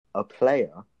a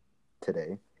player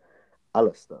today,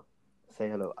 Alistair. Say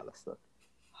hello, Alistair.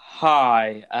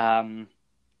 Hi.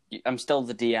 I'm still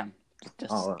the DM.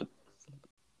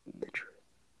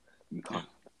 You can't.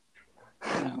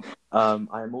 No.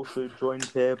 I am also joined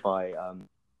here by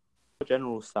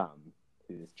General Sam,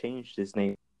 who's changed his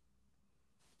name.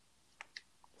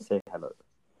 Say hello.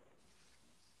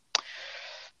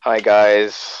 Hi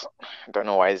guys. I don't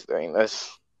know why he's doing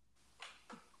this.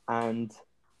 And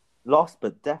last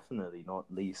but definitely not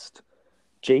least,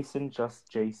 Jason.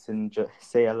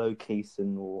 Say hello,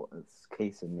 Kason, or it's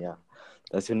Kason. Yeah,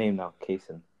 that's your name now,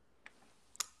 Kason.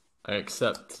 I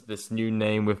accept this new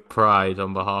name with pride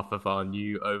on behalf of our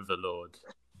new overlord.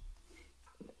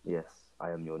 Yes, I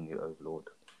am your new overlord.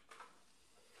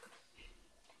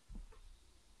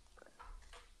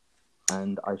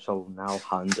 And I shall now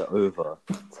hand it over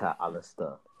to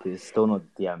Alistair, who's still not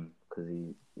DM because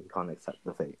he can't accept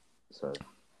the fate. So,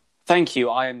 Thank you.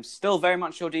 I am still very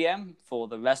much your DM for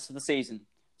the rest of the season.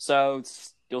 So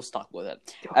you're stuck with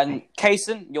it. And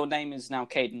Kason, your name is now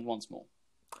Caden once more.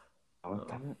 Oh,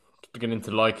 damn it. Beginning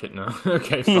to like it now.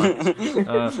 Okay, fine.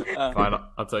 Fine,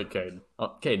 I'll take Caden.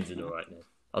 Caden's an alright name.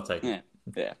 I'll take it.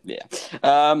 Yeah.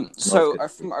 From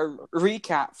a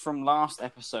recap from last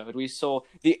episode, we saw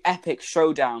the epic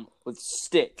showdown with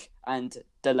Stick and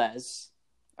Deleuze.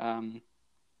 That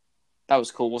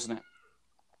was cool, wasn't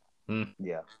it?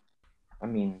 Yeah. I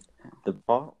mean, the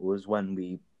part was when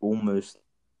we almost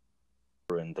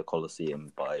were in the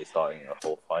Colosseum by starting a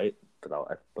whole fight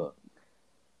without effort.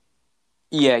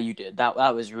 Yeah, you did.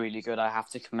 That was really good. I have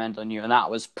to commend on you, and that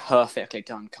was perfectly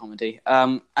done comedy.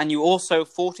 And you also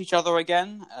fought each other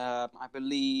again. I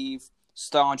believe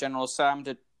Star General Sam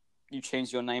did. You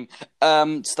changed your name.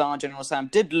 Star General Sam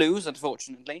did lose,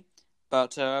 unfortunately,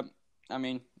 but I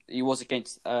mean, he was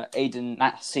against Aiden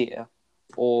Nasir,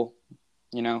 or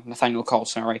Nathaniel Cole,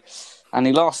 sorry, and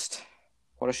he lost.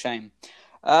 What a shame.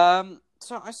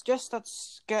 So I suggest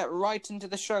let's get right into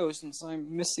the show since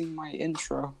I'm missing my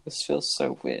intro. This feels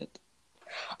so weird.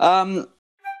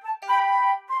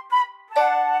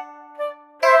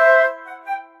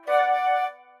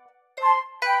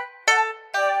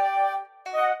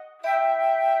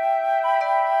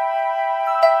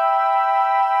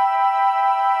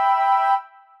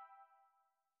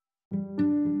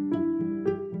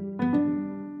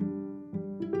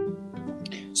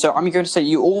 So I'm going to say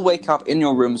you all wake up in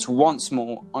your rooms once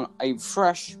more on a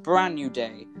fresh, brand new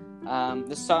day.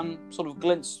 The sun sort of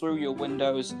glints through your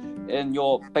windows in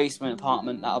your basement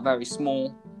apartment that are very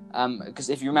small. Because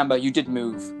if you remember, you did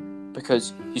move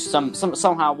because you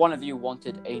somehow one of you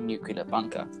wanted a nuclear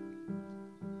bunker.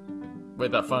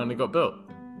 Wait, that finally got built?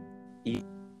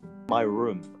 My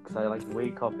room, because I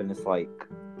wake up and it's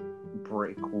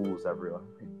brick walls everywhere.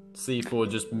 C4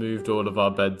 just moved all of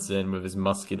our beds in with his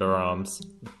muscular arms.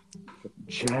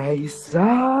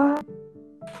 Jason!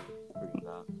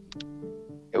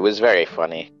 It was very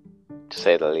funny, to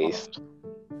say the least.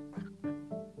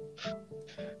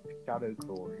 Shadow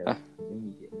Claw hit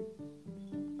immediately.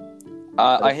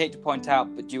 I hate to point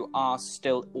out, but you are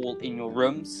still all in your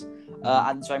rooms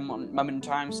at the same moment in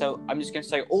time, so I'm just going to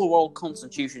say all roll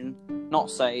Constitution,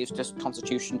 not saves, just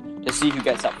Constitution, to see who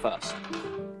gets up first.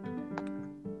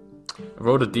 I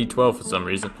rolled a d12 for some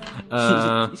reason.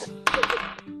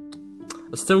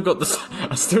 I still got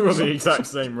the exact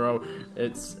same roll.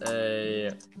 It's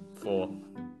a 4.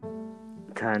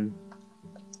 10.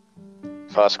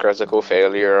 First critical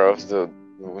failure of the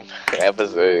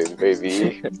episode,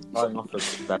 baby. Starting off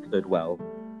that did well.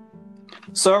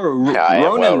 So, I am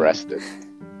Ronan, well rested.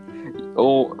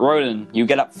 Ronan, you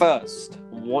get up first.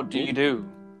 What do you do?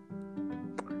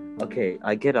 Okay,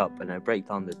 I get up and I break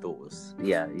down the doors.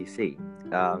 Yeah, you see,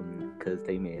 because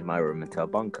they made my room into a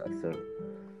bunker, so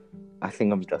I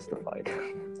think I'm justified.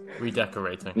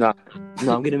 Redecorating. No,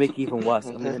 I'm gonna make it even worse.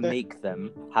 I'm gonna make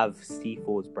them have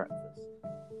C4's breakfast.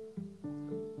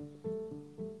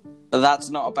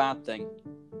 That's not a bad thing.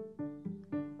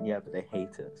 Yeah, but they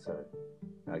hate it, so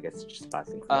I guess it's just a bad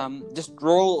thing for them. Just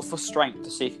roll for strength to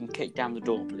see if you can kick down the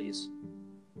door, please.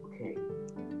 Okay.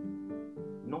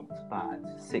 Not bad.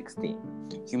 16.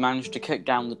 You managed to kick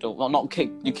down the door. Well, not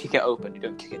kick. You kick it open. You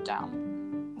don't kick it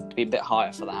down. To be a bit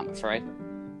higher for that, I'm afraid.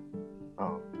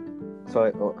 Oh.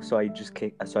 So I just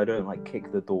kick. So I don't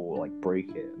kick the door,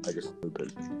 break it. I just open.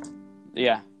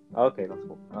 Yeah. Okay, that's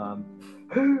cool.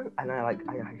 Who? And I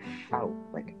shout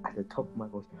at the top of my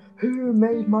voice. Who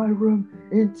made my room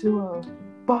into a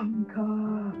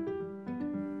bunker?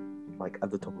 At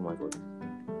the top of my voice.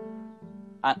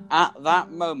 And at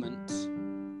that moment,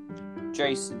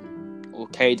 Jason or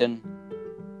Caden,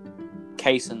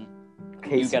 Kason,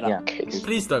 You get up.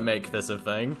 Please don't make this a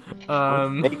thing.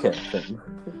 Make it a thing.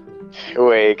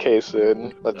 Wait,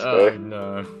 Kason, let's Oh go.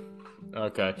 no.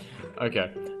 Okay.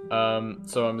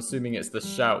 So I'm assuming it's the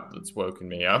shout that's woken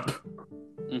me up.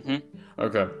 Mhm.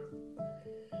 Okay.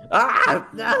 Ah!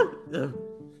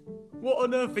 What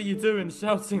on earth are you doing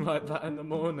shouting like that in the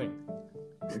morning?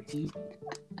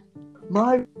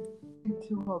 My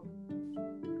into her.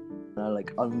 And I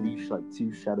like unleash like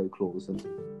 2 shadow claws and.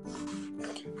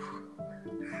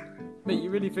 Mate, you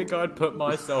really think I'd put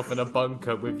myself in a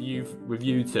bunker with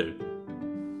you two?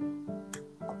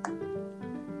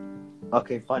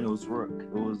 Okay, fine. It was Rook.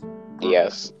 It was.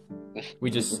 Yes.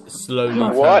 We just slowly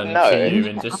What? turn No. to you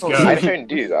and just go. I don't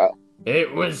do that.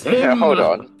 It was Yeah, him. hold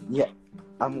on. Yeah.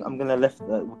 I'm gonna lift.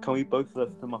 Can we both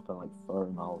lift him up and like throw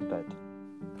him out of bed?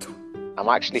 I'm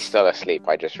actually still asleep,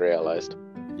 I just realised.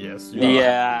 Yes. You are.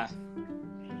 Yeah.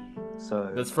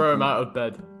 So. Let's throw him out of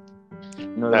bed.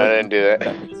 No, No, don't do it.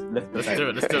 Lift the Let's bed. do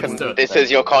it. Let's do it. This is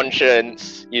your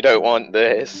conscience. You don't want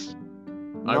this.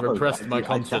 I repressed my I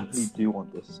conscience. definitely do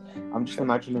want this. I'm just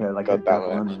imagining it like God a damn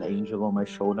devil it. and an angel on my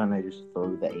shoulder, and I just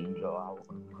throw the angel out.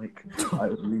 And like, I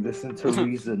only listen to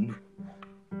reason.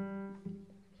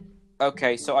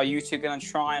 Okay, so are you two gonna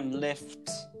try and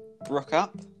lift Brooke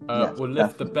up? Yes, We'll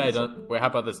lift the bed. definitely. Wait, how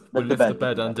about this? We'll Lift the lift the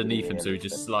bed. bed underneath him so he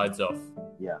just slides off.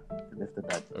 Yeah, lift the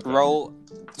bed. Okay. Roll.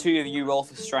 2 of you roll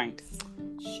for strength.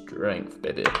 Strength,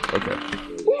 baby. Okay.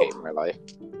 I hate my life.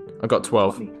 I got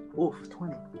 12. 20. Oof,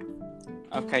 20.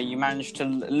 Okay, you managed to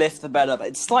lift the bed up.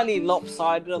 It's slightly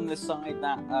lopsided on the side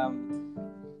that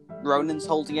Ronan's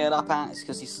holding it up at,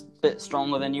 because he's a bit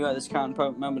stronger than you at this current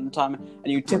moment in time, and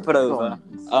you tip it over.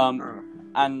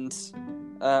 And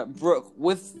Brooke,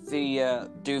 with the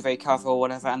duvet cover or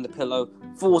whatever and the pillow,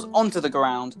 falls onto the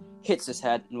ground, hits his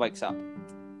head, and wakes up.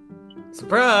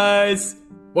 Surprise!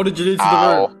 What did you do to the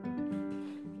Ow. room?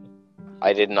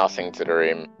 I did nothing to the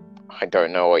room. I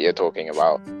don't know what you're talking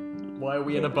about. Why are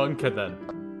we in a bunker then?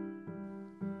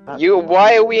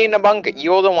 Why are we in a bunker?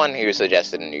 You're the one who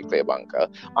suggested a nuclear bunker.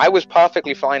 I was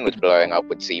perfectly fine with blowing up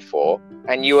with C4,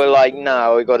 and you were like,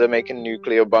 no, we gotta make a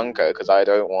nuclear bunker because I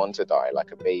don't want to die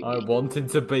like a baby. I wanted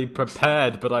to be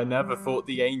prepared, but I never thought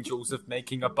the angels of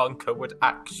making a bunker would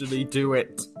actually do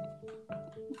it.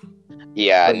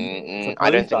 Yeah, Suppose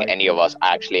I don't think I- any of us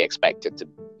actually expected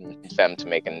them to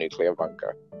make a nuclear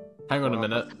bunker. Hang on a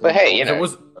minute. But hey, you If it know,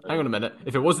 was, hang on a minute.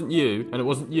 If it wasn't you, and it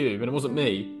wasn't you, and it wasn't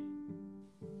me,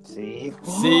 See?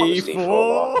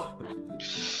 C4.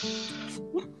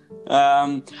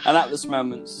 And at this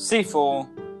moment, C4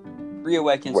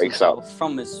 reawakens Wakes himself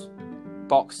from his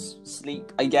box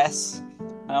sleep, I guess.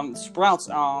 Sprouts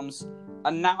arms,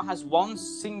 and now has one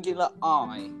singular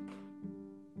eye.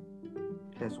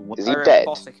 There's one. Is he A dead?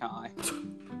 robotic eye.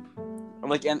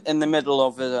 Like in the middle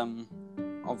of the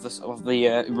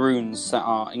runes that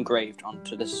are engraved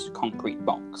onto this concrete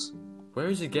box. Where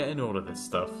is he getting all of this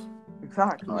stuff?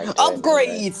 Exactly. Alright.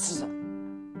 Upgrades!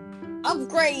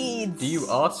 Upgrades! Do you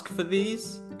ask for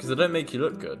these? Because they don't make you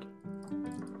look good.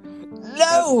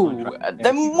 No!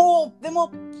 They're more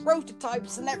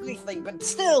prototypes and everything, but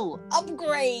still,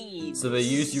 upgrades! So they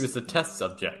use you as a test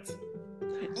subject.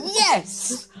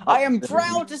 Yes! I am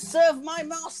proud to serve my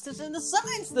masters in the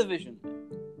science division!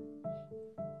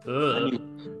 Ugh.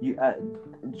 You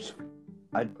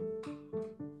I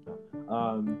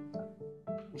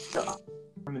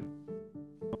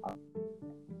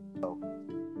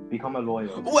become a lawyer.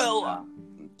 Well,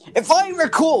 if I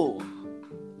recall,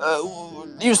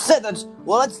 you said that,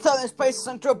 well, let's turn this place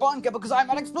into a bunker because I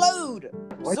might explode!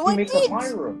 Why So do you I make did! up my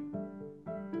room?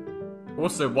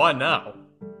 Also, why now?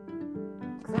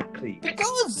 Exactly.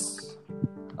 Because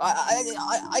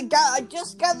I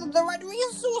just gathered the right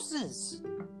resources.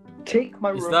 Take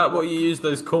my Is room. that what you use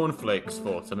those cornflakes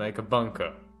for, to make a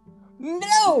bunker?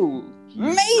 No,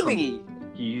 maybe.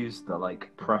 He used the like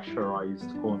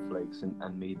pressurized cornflakes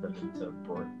and made them into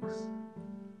bricks.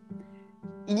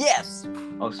 Yes.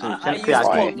 Oh, so I technically used I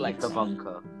can't cornflakes. leave the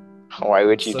bunker. why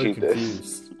would you So do this?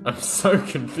 confused. I'm so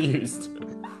confused.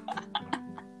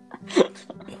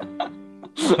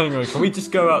 Hang on, can we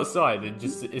just go outside and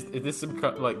just... Is this some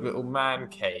like little man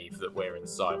cave that we're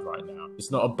inside right now?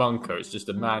 It's not a bunker, it's just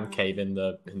a man cave in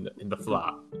the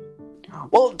flat.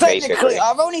 Well, technically, Basically.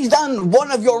 I've only done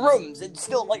one of your rooms. It's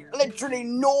still like literally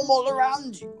normal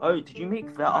around you. Oh, did you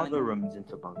make the other rooms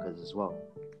into bunkers as well?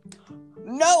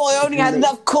 No, I only had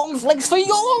enough cornflakes for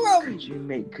your room.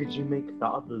 Could you make the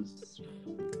others?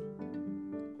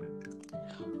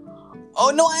 Oh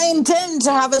no, I intend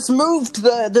to have us move to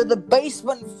the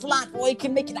basement flat where we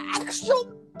can make an actual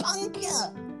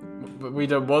bunker. But we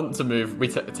don't want to move, we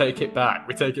take it back.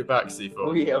 We take it back, C4.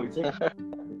 Oh yeah, we take.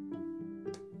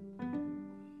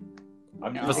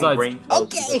 I'm No. using Besides- brain cells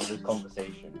Okay. because of this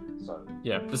conversation. So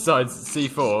Yeah, besides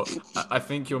C4, I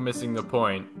think you're missing the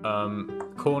point.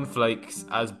 Cornflakes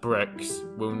as bricks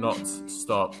will not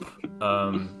stop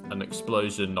an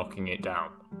explosion knocking it down.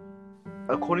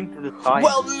 according to the science,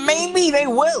 Well, maybe they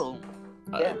will.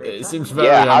 Yeah, It seems very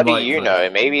Yeah, how unlikely. do you know?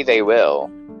 Maybe they will.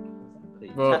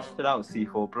 Well- test it out.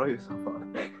 C4, blow yourself up.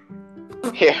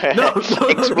 Yeah, No,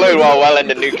 explode while well in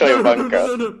the nuclear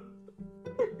bunker. No.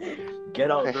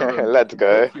 Get out of the room. Let's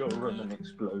go. Go to your room and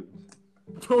explode.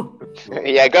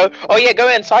 Yeah, go. Oh yeah, go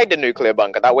inside the nuclear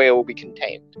bunker. That way it will be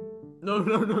contained. No,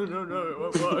 it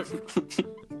won't work.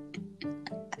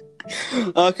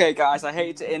 Okay, guys, I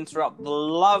hate to interrupt the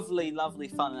lovely, lovely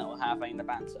fun that we're having, the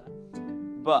banter.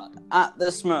 But at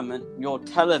this moment, your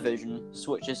television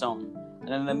switches on, and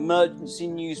an emergency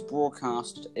news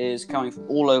broadcast is coming from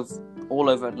all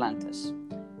over Atlantis.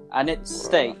 And it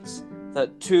states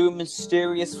that 2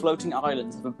 mysterious floating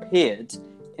islands have appeared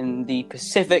in the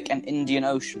Pacific and Indian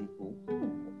Ocean.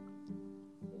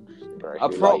 Bro, who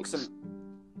Approximately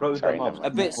Blow Sorry, them up. never a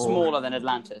bit smaller than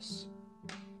Atlantis.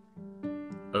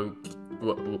 Okay,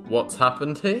 what's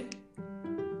happened here?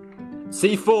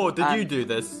 C4, did you do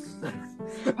this?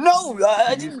 No,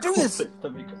 I didn't do this.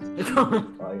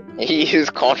 likes- He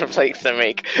used cornflakes to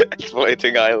make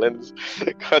floating islands.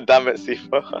 God damn it,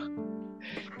 C4.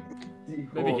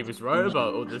 Maybe he was right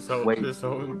about all this whole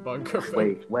bunker thing.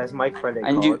 Wait, where's my credit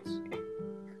And you- cards?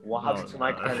 What happened Oh, to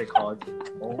my no. credit cards?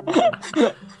 Oh,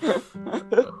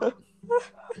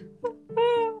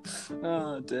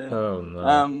 Oh dear. Oh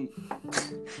no.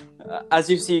 As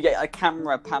you see, you get a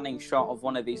camera panning shot of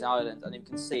one of these islands, and you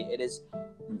can see it is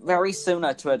very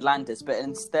similar to Atlantis, but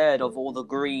instead of all the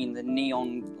green, the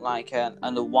neon,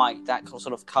 and the white, that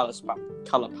sort of color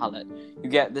palette, you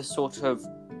get this sort of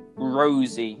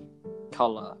rosy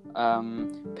color,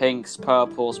 pinks,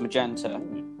 purples, magenta,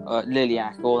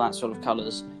 lilac, all that sort of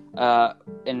colors,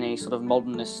 in a sort of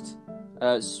modernist,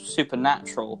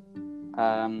 supernatural,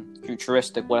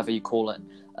 futuristic, whatever you call it,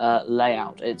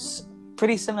 layout. It's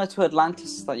pretty similar to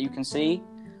Atlantis that you can see,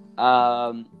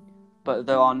 but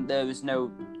there is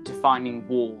no defining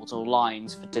walls or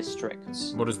lines for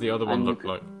districts. What does the other one and you look could-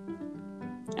 like?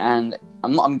 And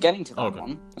I'm getting to that Okay,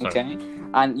 one, sorry. okay?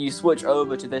 And you switch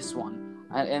over to this one,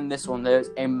 and in this one there's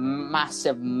a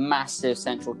massive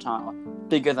central tower,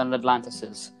 bigger than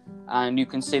Atlantis's, and you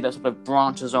can see that sort of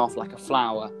branches off like a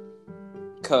flower,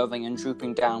 curving and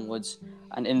drooping downwards,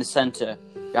 and in the center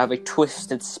you have a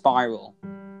twisted spiral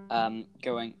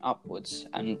going upwards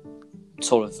and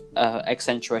sort of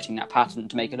accentuating that pattern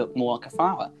to make it look more like a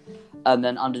flower. And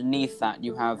then underneath that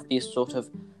you have these sort of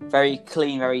very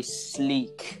clean, very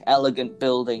sleek, elegant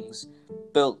buildings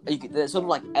they're sort of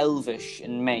like elvish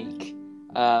in make,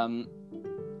 and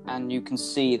you can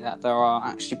see that there are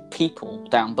actually people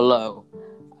down below,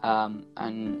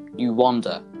 and you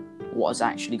wonder what has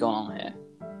actually gone on here.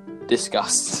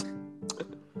 Disgust.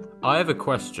 I have a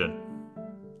question.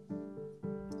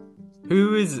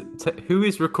 Who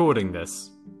is recording this?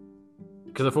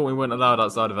 Because I thought we weren't allowed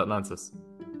outside of Atlantis.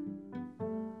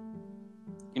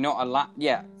 You're not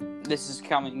yeah. This is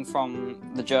coming from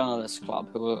the Journalist Club,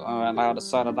 who are allowed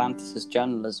outside Atlantis'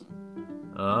 journalism.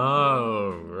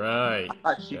 Oh, right.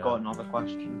 I've actually Yeah. got another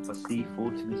question for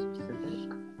C4 to be specific.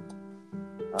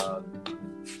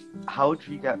 How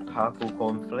do you get purple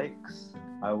cornflakes?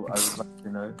 I would like to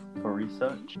know for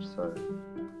research. So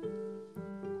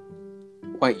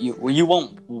Wait, you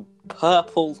want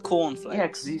purple cornflakes? yeah,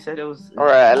 because you said it was.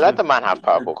 Alright, let the man have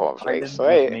purple the cornflakes. island was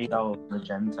Wait. made out of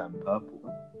magenta and purple.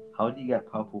 How do you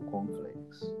get purple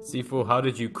cornflakes? C4, how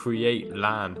did you create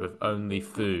land with only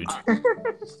food?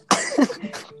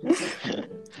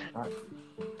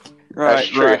 That's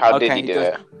true. How did he do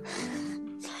it?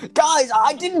 Guys,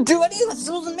 I didn't do any of this.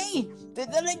 It wasn't me. The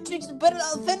electricity put it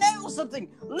out of thin air or something.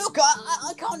 Look,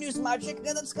 I can't use magic.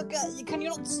 Can you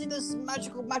not see this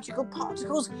magical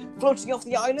particles floating off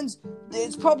the islands?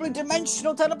 It's probably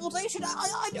dimensional teleportation.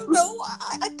 I don't know.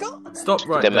 I can't. Stop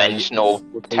right there. Dimensional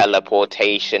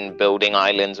teleportation, building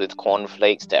islands with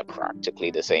cornflakes, they're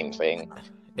practically the same thing.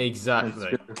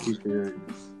 Exactly. Conspiracy theories.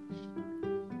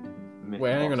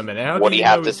 Wait, hang on a minute. How What do do you know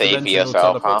have to it's say for dimensional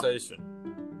yourself, huh? teleportation?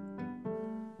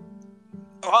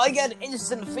 I get an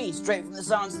instant feed straight from the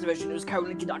science division who's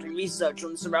currently conducting research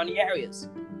on the surrounding areas.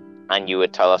 And you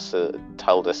would tell this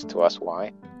to us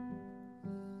why?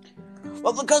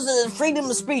 Well, because of freedom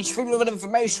of speech, freedom of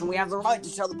information, we have the right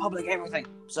to tell the public everything.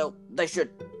 So they should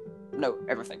know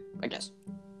everything, I guess.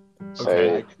 So,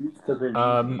 Okay.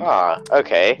 Okay.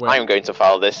 okay. Wait. I'm going to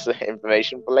file this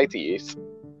information for later use.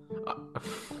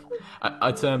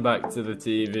 I turn back to the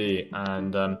TV,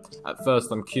 and at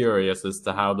first I'm curious as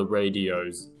to how the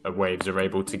radio's waves are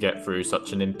able to get through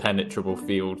such an impenetrable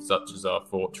field such as our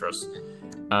fortress.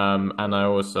 And I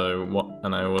also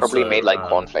Probably made like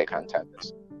cornflake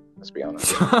antennas. Let's be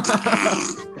honest.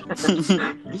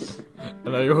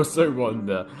 And I also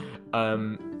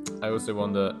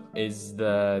wonder, is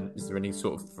there any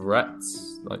sort of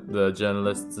threats like the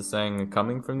journalists are saying are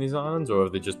coming from these islands, or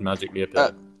have they just magically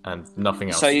appeared and nothing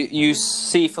else? So you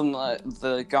see from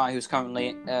the guy who's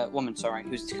currently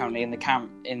who's currently in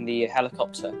the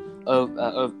helicopter,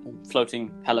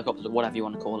 floating helicopter, whatever you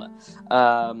want to call it,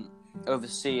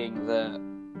 overseeing the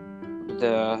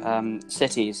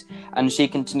cities, and she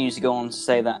continues to go on to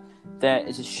say that there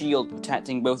is a shield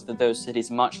protecting both of those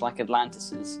cities, much like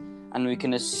Atlantis's, and we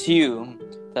can assume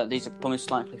that these are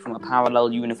most likely from a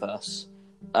parallel universe,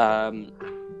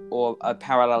 or a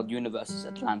parallel universe's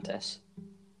Atlantis,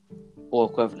 or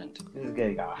equivalent. This is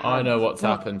gay guy. I know what's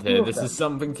happened here. This is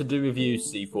something to do with you,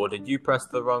 C4. Did you press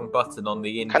the wrong button on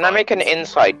the invite? Can I make an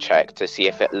insight check to see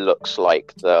if it looks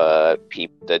like the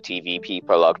TV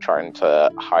people are trying to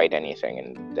hide anything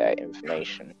in their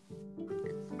information?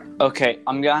 Okay,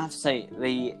 I'm gonna have to say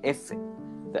if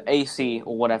the AC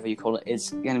or whatever you call it is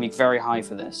going to be very high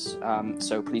for this.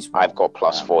 So please. I've got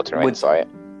 +4 to insight.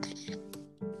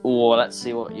 Or let's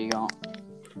see what you got.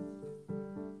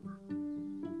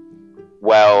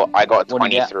 Well, I got What do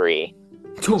you get? 23.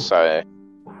 So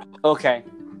Okay,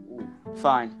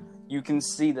 fine. You can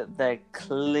see that they're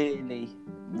clearly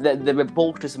the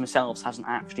reporters themselves hasn't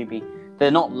actually been.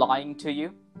 They're not lying to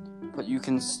you, but you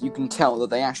can tell that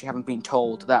they actually haven't been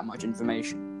told that much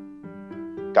information.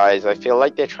 guys, I feel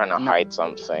like they're trying to hide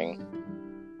something.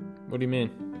 What do you mean?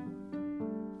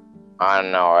 I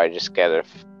don't know. I just get it.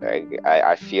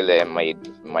 I feel it in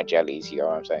my jellies. You know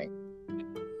what I'm saying?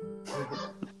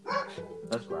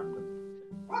 That's random.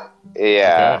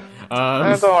 Yeah.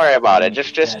 Okay. Don't worry about it.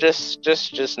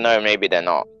 Just know maybe they're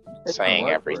not saying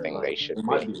everything they should It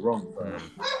might be. be wrong, but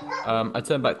I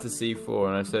turn back to C4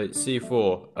 and I say, C4,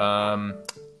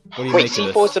 what do you Wait, make of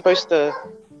C4's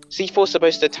this?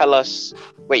 supposed to tell us.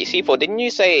 Wait, C4, didn't you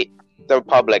say the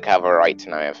Republic have a right to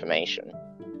know information?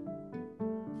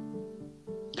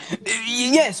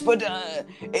 Yes, but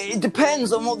it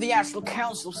depends on what the actual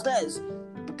council says,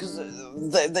 because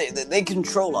they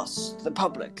control us, the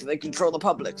public. They control the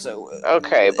public. So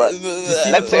Okay, but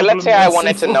let's say I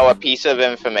wanted to know a piece of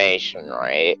information,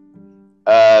 right?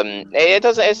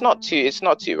 It's not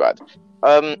too bad.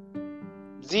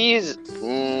 These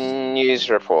news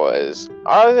reporters,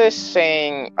 are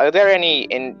there any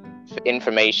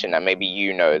information that maybe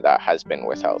you know that has been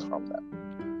withheld from them?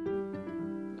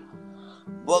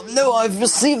 Well, no, I've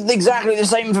received exactly the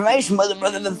same information, but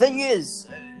the thing is,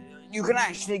 you can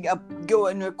actually go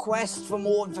and request for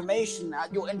more information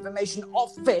at your information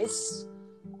office,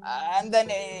 and then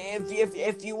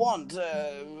if you want,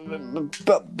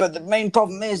 but the main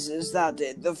problem is that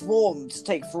the forms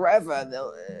take forever.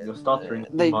 you're stuttering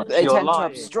too They much. tend You're to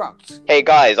lying. obstruct. Hey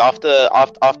guys, after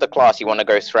class, you want to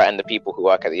go threaten the people who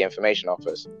work at the information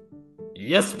office?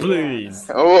 Yes, please!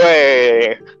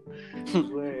 Way.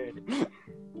 Wait.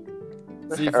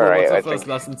 C4, Alright, what's our I first think-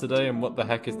 lesson today and what the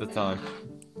heck is the time?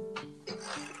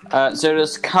 So it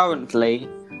is currently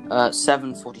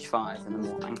 7:45 in the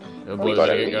morning. Oh, We boy,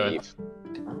 gotta there you go. leave.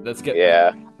 Let's get.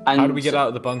 Yeah. And How do we get out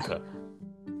of the bunker?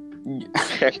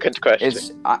 Good question.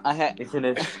 It's It's an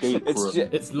escape It's room. ju-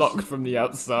 It's locked from the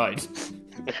outside.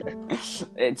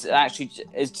 it's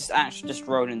just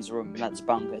Ronan's room. That's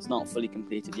bunker. It's not fully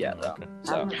completed yet, though. Okay.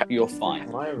 So you're fine.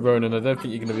 My room. Ronan, I don't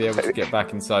think you're going to be able to get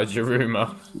back inside your room.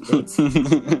 Okay,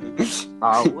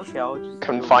 I'll just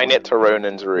Confine it to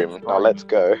Ronan's room. Now let's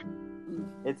go.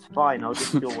 It's fine. I'll just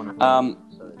steal one of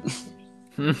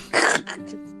So.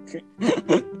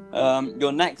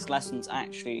 Your next lesson's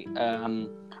actually,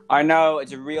 I know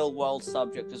it's a real world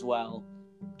subject as well,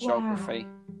 geography.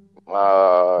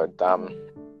 Oh, damn.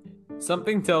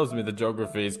 Something tells me the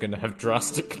geography is going to have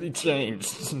drastically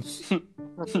changed.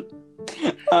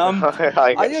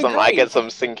 I get some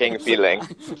sinking feeling.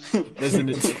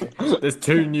 There's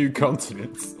 2 new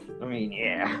continents. I mean,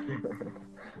 yeah.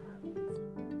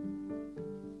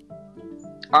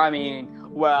 I mean,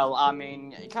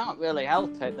 you can't really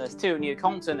help it. There's 2 new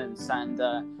continents, and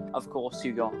of course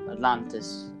you got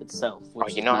Atlantis itself. Oh,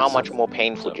 you know how much more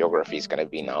painful geography is going to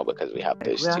be now because we have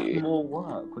those We're gonna have two more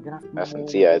work. We're gonna have more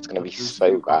lessons. Yeah, it's going to be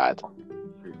so bad.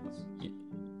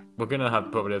 We're going to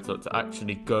have probably have to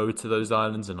actually go to those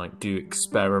islands and like do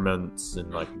experiments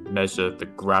and like measure the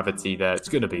gravity there. It's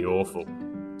going to be awful.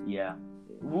 Yeah.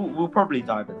 We'll probably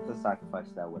die, but it's a sacrifice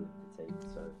they're willing to take,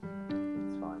 so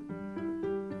it's fine.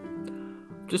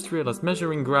 just realised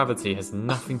measuring gravity has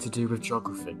nothing to do with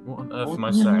geography. What on earth am I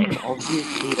What do you saying? mean?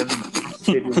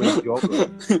 Obviously, it was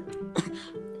geography.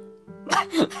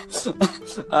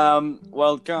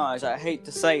 Well, guys, I hate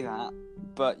to say that,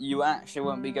 but you actually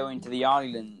won't be going to the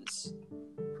islands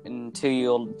until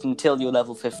you're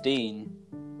level 15.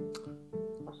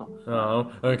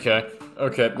 Oh, okay.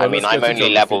 Okay. I Well, mean, let's go I'm to only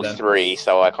geography level then. 3,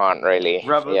 so I can't really.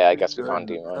 Yeah, I guess we can't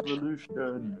do much.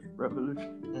 Revolution.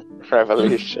 Revolution.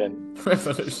 Revolution.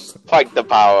 Fight the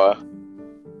power.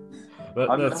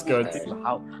 Let's go.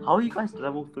 How are you guys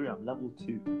level 3? I'm level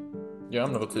 2. Yeah,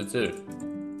 I'm level 2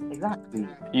 too. Exactly.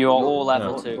 You're all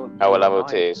level No. 2. Oh, we're level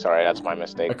 2. Sorry, that's my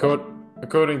mistake.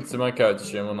 According to my character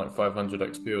sheet, I'm on like 500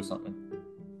 XP or something.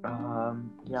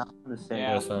 Yeah, I'm the same.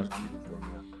 Yeah. So.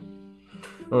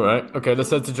 Alright, okay, let's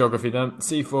head to geography then.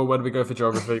 C4, where do we go for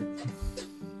geography?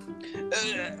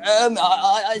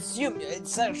 I assume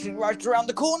it's actually right around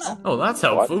the corner. Oh, that's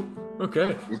helpful.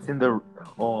 Okay. It's in the.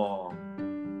 Oh.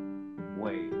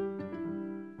 Wait.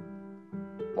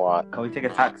 What? Can we take a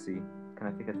taxi? Can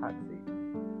I take a taxi?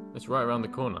 It's right around the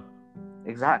corner.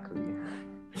 Exactly.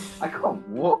 I can't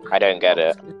walk. I don't get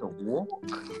it. Walk?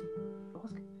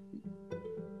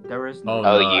 There is Oh, Oh,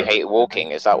 no. you hate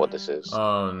walking? Is that what this is?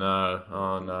 Oh no,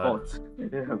 oh no.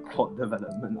 plot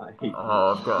development. I hate.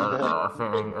 Oh, I've got a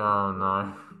feeling. Oh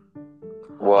no.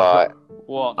 What?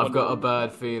 What? I've got a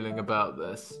bad feeling about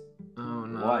this. Oh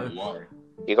no. Why?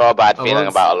 You got a bad I feeling won't-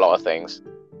 about a lot of things.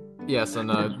 Yes, I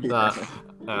know that.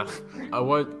 I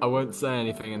won't say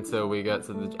anything until we get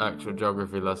to the actual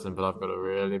geography lesson, but I've got a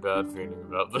really bad feeling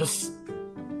about this.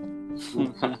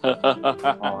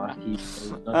 Oh,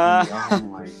 oh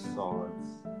my god.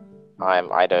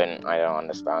 I don't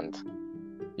understand.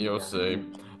 You'll see.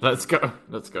 Let's go.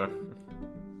 Let's go.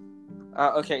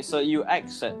 Okay, so you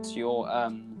exit your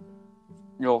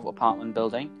apartment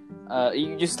building.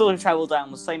 You still travel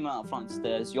down the same amount of flight of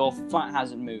stairs. Your flat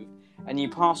hasn't moved, and you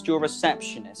passed your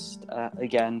receptionist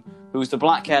again, who's the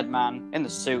black-haired man in the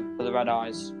suit with the red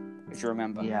eyes, if you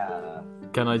remember. Yeah.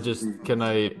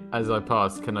 As I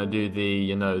pass, can I do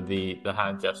the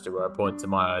hand gesture where I point to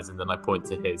my eyes and then I point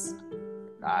to his?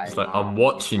 It's like, I'm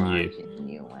watching you.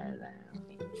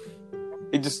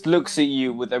 He just looks at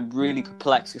you with a really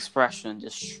perplexed expression, and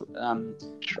just and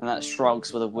that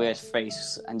shrugs with a weird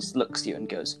face, and just looks at you and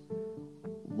goes,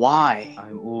 "Why?"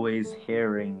 I'm always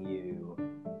hearing you.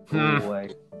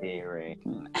 Always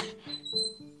hearing.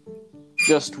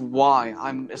 Just why?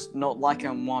 It's not like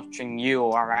I'm watching you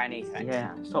or anything.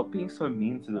 Yeah, stop being so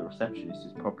mean to the receptionist.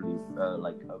 She's probably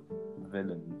like a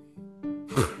villain.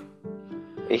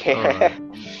 Yeah.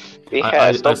 Yeah,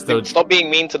 I stop, still- stop being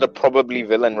mean to the probably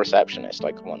villain receptionist.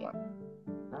 Like, come on, man.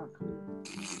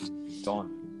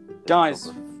 Gone. Guys,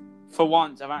 for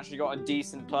once, I've actually got a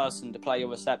decent person to play your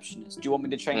receptionist. Do you want me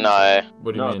to change? No,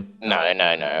 What do you No. mean?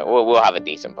 no. We'll have a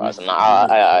decent person.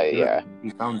 Yeah. He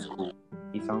sounds cool.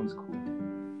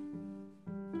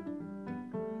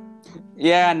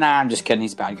 Yeah, nah, I'm just kidding.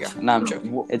 He's a bad guy. No, I'm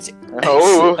joking. What? It's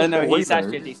Oh. no, he's Spoilers.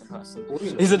 actually a decent person.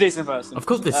 He's a decent person. I've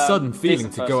got this sudden feeling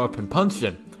decent to go up and punch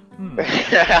him.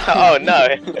 Oh no.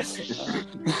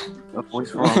 A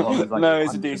voice from our mom is like, No,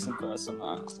 he's a decent person.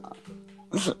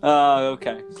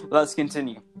 Okay. Let's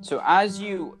continue. So as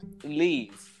you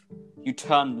leave, you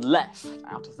turn left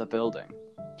out of the building,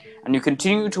 and you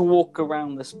continue to walk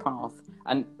around this path,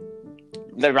 and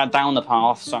down the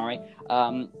path. Sorry.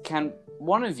 Can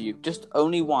one of you, just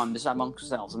only one, decide amongst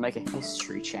yourselves and make a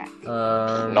history check?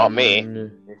 Not me.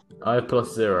 I have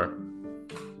 +0.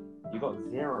 You got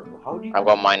 0. How do you? I've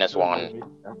got -1.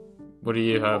 What do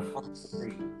you have?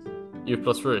 You have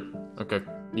 +3. Okay,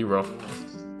 you roll.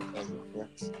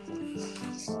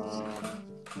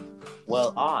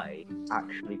 Well, I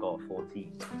actually got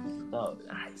 14. So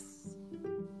nice.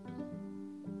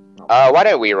 Why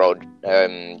don't we roll,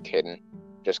 kidding?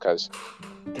 Just cause.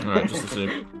 Alright, just to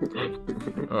see.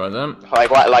 Alright then.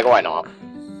 Like why not?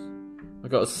 I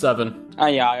got a 7.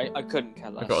 Yeah, I couldn't care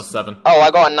less. I got a 7. Oh,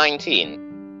 I got a 19.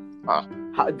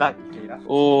 How did that?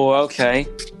 Oh, okay.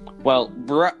 Well,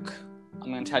 Brooke,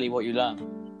 I'm going to tell you what you learn.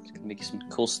 It's going to be some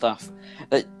cool stuff.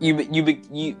 That you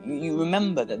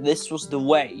remember that this was the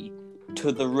way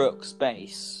to the Rook's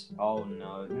base. Oh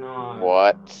no.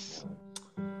 What?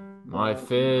 My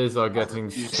fears are getting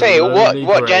Say slowly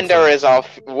what gender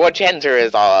greater.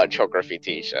 is our geography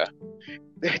teacher?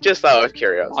 Just out of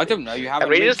curiosity. I don't know. You haven't.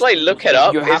 Can we just reached- like look it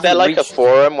up? you Is there haven't like a reached-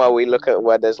 forum where we look at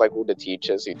where there's like all the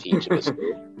teachers who teach at the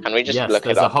school? Can we just Yes, look it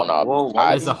there's a up on our Whoa,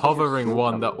 pad? There's a hovering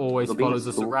one that always You're being follows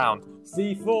us stalked. around.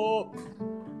 C4!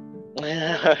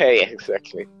 Yeah,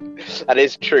 exactly. That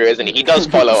is true, isn't he? He does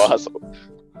follow us.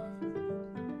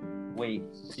 Wait.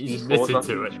 He's C4 admitted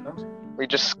doesn't to it. teach us? We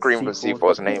just scream for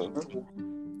C4's name.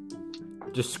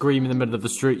 Just scream in the middle of the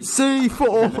street,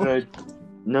 C4!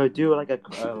 No, do like a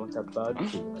bird call,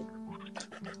 like.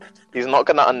 He's not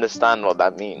gonna understand what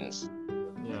that means.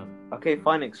 Yeah. Okay,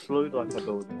 fine, explode like a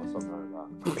building or something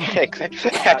like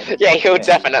that. Yeah, he'll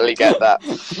definitely get that.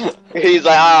 He's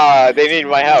like, they need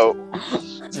my help.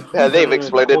 Yeah, they've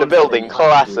exploded a building.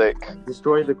 Classic.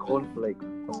 Destroy the cornflake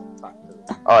factory.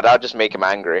 Oh, that'll just make him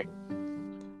angry.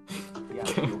 Yeah,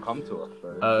 he'll come to us,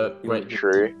 bro. Wait,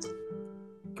 True.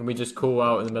 can we just call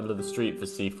out in the middle of the street for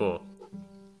C4?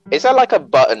 Is there like a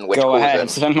button which Go calls ahead, him?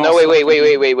 so I'm not No, wait. stopping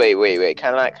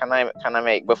Can I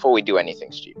make, before we do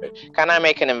anything stupid, can I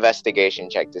make an investigation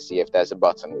check to see if there's a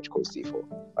button which calls C4?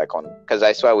 Like on, because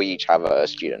I swear we each have a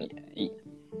student.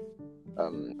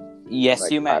 Yes,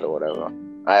 Like you may. pad or whatever.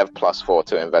 I have +4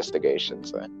 to investigation,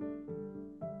 so.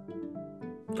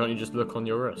 Can't you just look on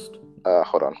your wrist?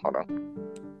 Hold on.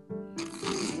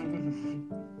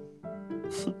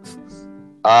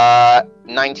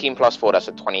 19 +4, that's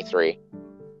a 23.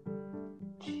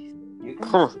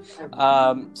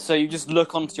 So you just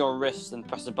look onto your wrist and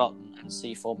press a button, and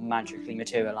C4 magically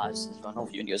materializes in front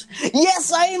of you, and he goes,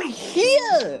 "Yes, I am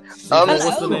here."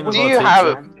 What's the name of Do our you teacher?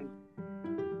 have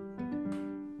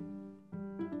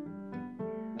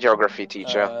geography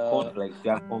teacher? Cornflakes, you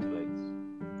have cornflakes.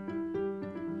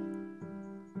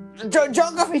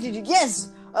 Geography teacher,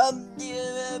 yes. Her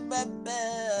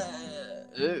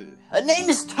name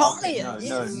is Talia.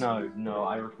 No.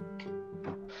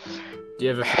 Do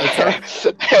you have a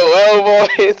photo? Well,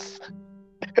 boys,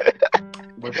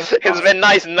 it's been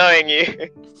nice knowing you.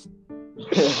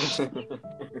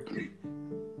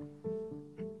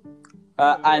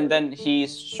 And then he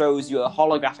shows you a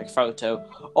holographic photo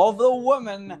of the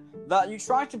woman that you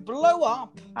tried to blow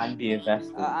up And be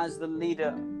invested. as the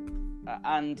leader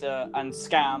and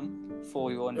scam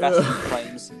for your investment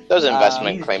claims. Those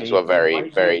investment claims were very,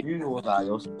 very. You know that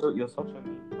you're such a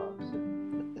mean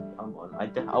person. Come on,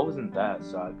 I wasn't there,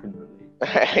 so I couldn't relate.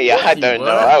 Yeah, I you don't were.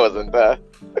 know. I wasn't there.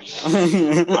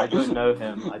 I don't know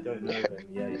him.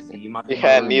 Yeah, you see, you might be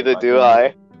Yeah, my neither roommate, do but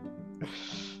I.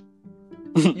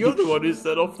 You're the one who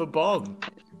set off the bomb.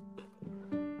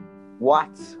 What?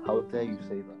 How dare you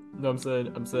say that? No, I'm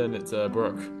saying it's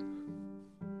Brooke.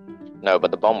 No, but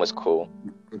the bomb was cool.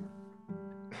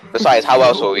 Besides, how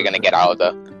else were we gonna get out of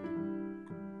there?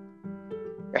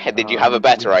 Did you have a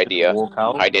better idea? Walk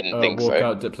out. I didn't think Walk so.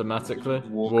 out diplomatically.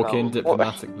 Walk Walk in out.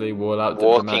 diplomatically. Walk out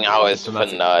Walking hours for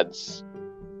diplomatically. nerds.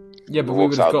 Yeah, but Who we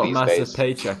walks would have out got a these massive days?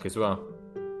 paycheck as well.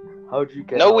 How'd you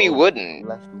get No, out we of wouldn't.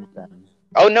 lessons then?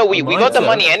 Oh no, we might got the have.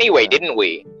 money anyway, didn't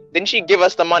we? Didn't she give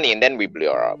us the money and then we blew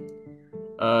her up?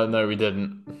 No, we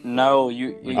didn't. No,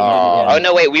 you Oh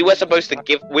no, wait, we were supposed to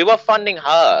give. We were funding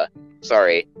her.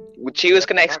 Sorry, she was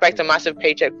gonna expect a massive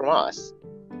paycheck from us.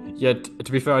 Yeah,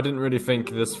 to be fair, I didn't really think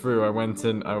this through. I went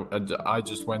in. I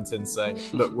just went in saying,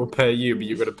 "Look, we'll pay you, but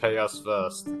you got to pay us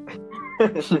first."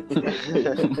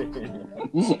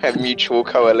 A mutual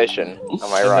coalition. Am I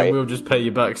And then right? we'll just pay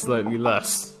you back slightly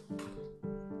less.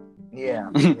 Yeah.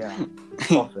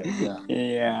 Profit, yeah.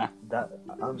 Yeah.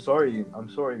 I'm sorry,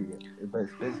 but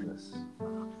it's business.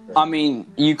 I mean,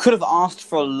 you could have asked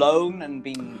for a loan and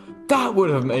been. That would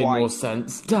have made Quite. more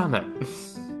sense. Damn it.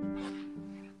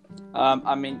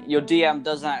 I mean, your DM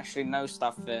doesn't actually know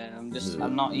stuff.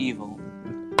 I'm not evil.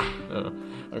 Oh,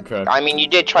 okay. I mean, you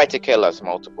did try to kill us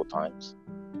multiple times.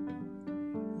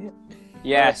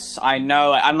 Yes, I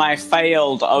know, and I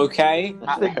failed. Okay.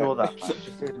 Just ignore that, man.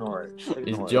 Just ignore it.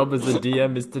 His job as a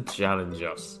DM is to challenge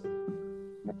us.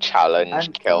 Challenge,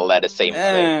 And- kill, they're the same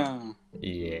thing.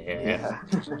 Yeah.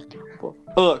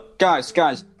 Look, guys,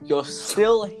 you're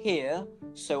still here,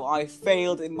 so I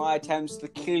failed in my attempts to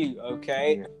kill you.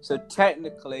 Okay, Yeah. so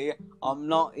technically, I'm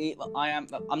not evil.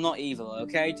 I'm not evil.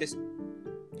 Okay, just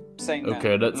saying that.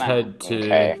 Okay, let's now. head to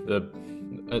Okay.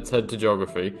 Let's head to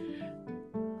geography.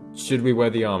 Should we wear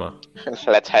the armor?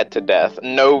 Let's head to death.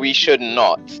 No, we should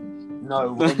not.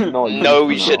 No, No,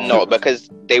 we should not, because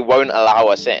they won't allow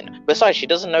us in. Besides, she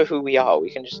doesn't know who we are. We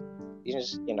can just,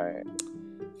 you know.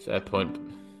 Fair point.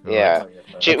 Yeah.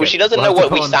 She Okay, doesn't we'll know have to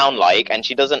what we put on- sound like, and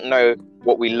she doesn't know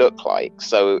what we look like.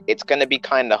 So it's gonna be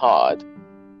kind of hard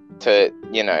to,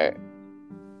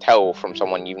 tell from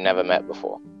someone you've never met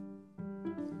before.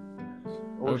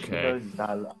 All she Okay. knows is that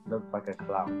I look like a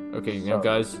clown. Okay, now So-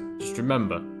 guys, just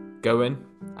remember, go in,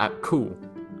 act cool.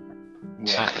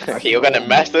 Yeah. Okay, you're gonna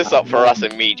mess this up for us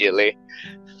immediately.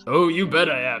 Oh, you bet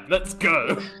I am. Let's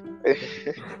go.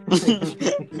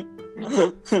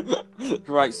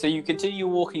 Right, so you continue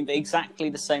walking exactly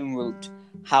the same route.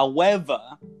 However,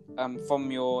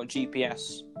 from your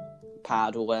GPS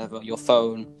pad or whatever, your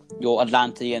phone, your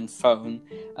Atlantean phone,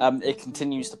 it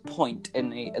continues to point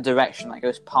in a direction that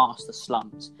goes past the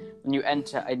slums. When you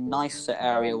enter a nicer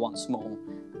area once more,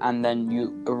 and then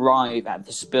you arrive at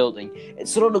this building. It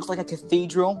sort of looks like a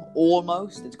cathedral,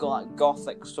 almost. It's got that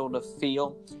gothic sort of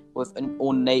feel with an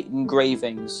ornate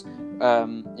engravings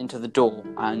into the door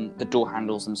and the door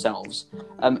handles themselves.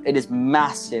 It is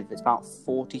massive. It's about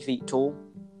 40 feet tall,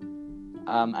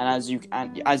 and as you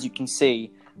can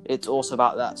see, it's also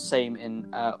about that same in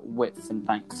width and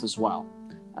length as well.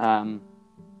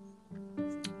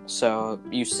 So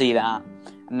you see that,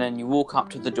 and then you walk up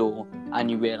to the door and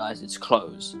you realise it's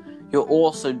closed. You're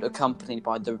also accompanied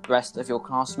by the rest of your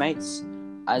classmates,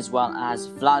 as well as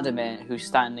Vladimir, who's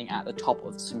standing at the top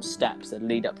of some steps that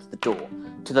lead up to the door.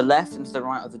 To the left and to the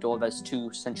right of the door, there's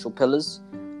two central pillars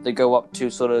that go up to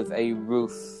sort of a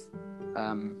roof,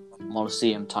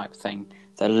 Colosseum type thing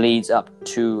that leads up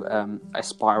to a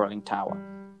spiraling tower.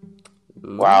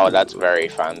 Wow, that's very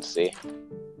fancy.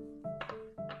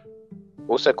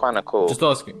 Also kind of cool. Just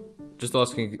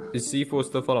asking, is C4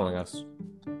 still following us?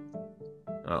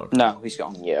 Oh, okay. No, he's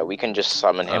gone. Yeah, we can just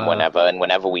summon him whenever, and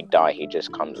whenever we die, he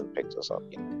just comes and picks us up.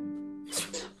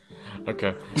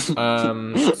 Okay.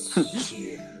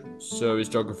 So is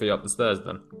geography up the stairs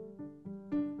then?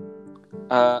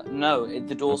 No,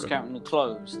 the door's currently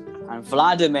closed, and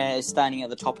Vladimir is standing at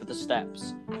the top of the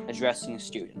steps, addressing the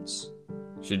students.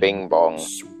 Bing bong.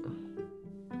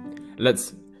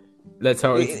 Let's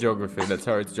hurry to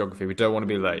geography. We don't want to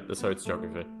be late. Let's hurry to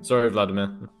geography. Sorry,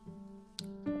 Vladimir.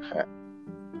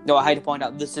 No, I hate to point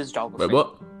out, this is geography. Wait,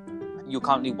 what? You're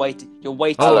currently waiting. You're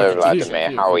waiting. Hello, for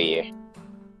Vladimir. How are you?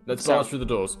 Let's march through the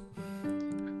doors.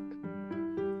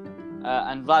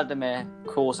 And Vladimir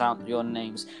calls out your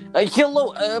names.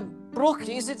 Hello, Brooke.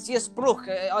 Is it? Yes, Brooke.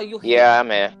 Are you here? Yeah, I'm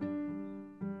here.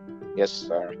 Yes,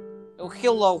 sir. Oh,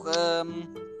 hello.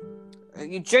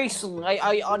 Jason.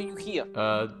 Are you here?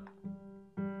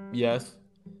 Yes.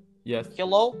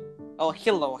 Hello. Oh,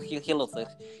 hello. Hello there.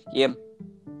 Yeah.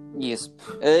 Yes.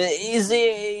 Is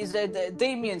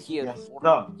Damien here? Yes,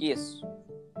 no. Yes.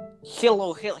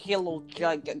 Hello,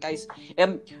 guys.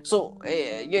 So,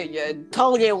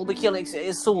 Talia will be killing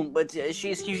soon, but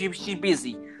she's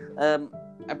busy.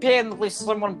 Apparently,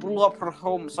 someone blew up her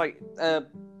home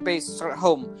base at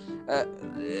home,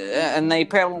 and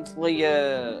apparently,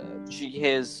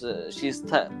 she's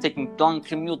taking long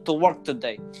commute to work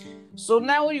today. So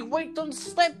now we wait on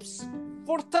steps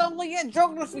for Talia,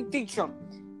 geography teacher.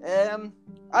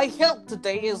 I help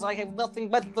today as I have nothing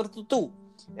better to do.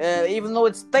 Even though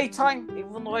it's daytime,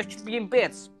 even though I should be in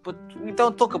bed, but we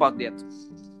don't talk about that.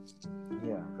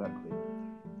 Yeah, exactly.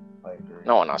 I agree.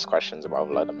 No one asks questions about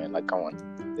Vladimir. Like, come on.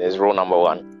 There's rule number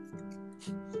 1.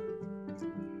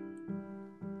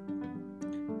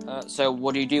 So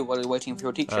what do while you're waiting for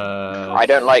your teacher? I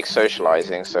don't like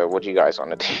socializing, so what do you guys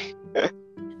want to do?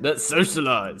 Let's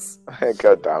socialize.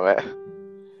 God damn it.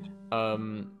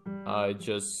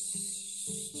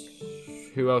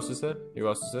 Who else is there?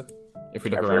 If we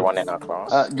look Everyone around. in our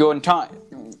class. Your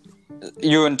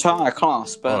entire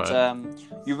class, but Alright.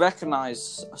 You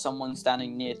recognize someone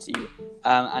standing near to you,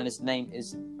 and his name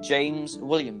is James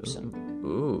Williamson.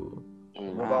 Ooh.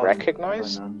 What about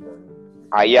Recognize? Fernando?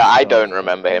 Yeah, I don't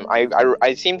remember him.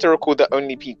 I seem to recall the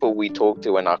only people we talked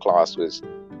to in our class was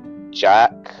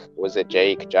Jack. Was it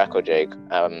Jake? Jack or Jake?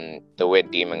 The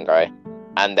weird demon guy.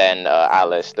 And then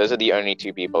Alice. Those are the only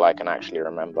 2 people I can actually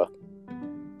remember.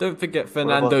 Don't forget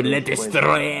Fernando about Le this?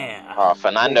 Destroyer.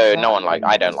 Fernando. No one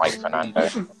I don't like Fernando.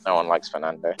 No one likes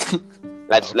Fernando.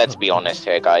 Let's be honest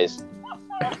here, guys.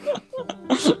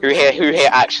 Who here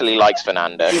actually likes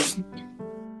Fernando?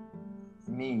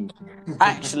 Me.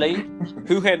 Actually,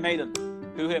 who here made him?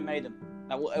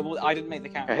 I didn't make the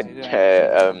count.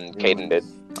 Caden did.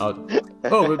 Oh,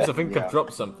 whoops! I think I've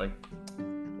dropped something.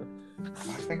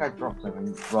 I think I dropped him and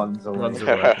he runs away. Runs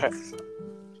away.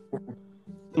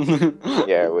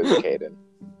 Yeah, it was Caden.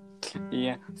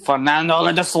 Yeah, Fernando Le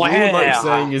You Destroyer. like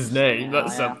saying his name.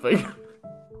 That's Yeah. something.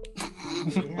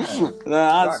 Yeah.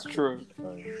 That's Exactly. true.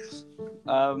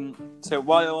 So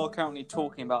while you're all currently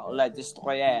talking about Le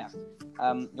Destroyer,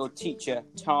 your teacher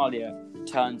Talia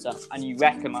turns up and you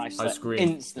recognize I her scream.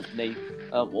 instantly.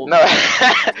 No,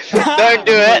 don't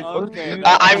do it. Okay.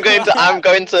 I'm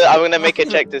going to make a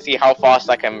check to see how fast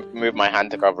I can move my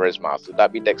hand to cover his mouth. Would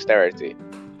that be dexterity?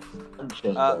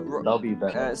 That'll be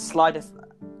better. Sleight of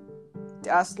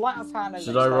hand. and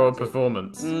Should I roll a dexterity.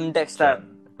 performance? Dexterity.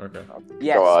 Okay.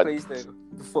 Yes, Go on. please do.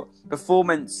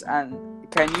 Performance, and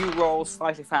can you roll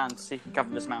sleight of hand so you can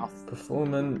cover his mouth?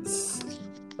 Performance.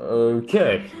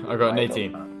 Okay, I got an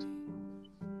 18.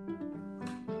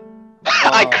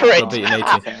 I crit. Got beaten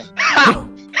 80.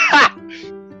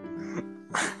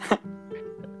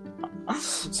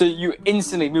 So you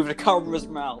instantly move to cover his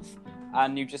mouth,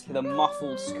 and you just hear the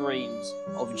muffled screams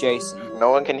of Jason. No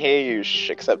one can hear you,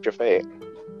 except your fate.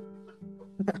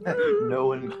 No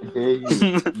one can hear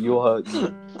you. You're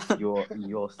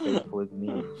safe with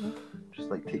me. Just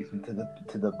like takes him to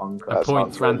the bunker. I That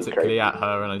point sounds really frantically great. at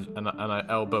her, and I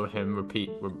elbow him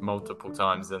multiple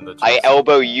times in the chest. I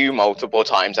elbow you multiple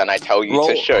times and I tell you Roll.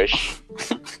 to shush.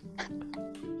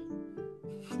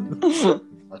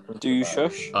 Do you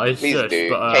shush? I Please shush, do.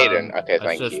 but Caden, okay, I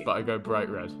thank shush, you. but I go bright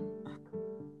red.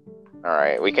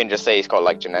 Alright, we can just say he's got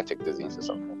like genetic disease or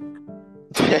something.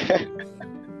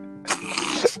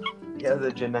 He has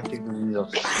a genetic disease of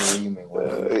screaming.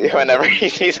 Whenever he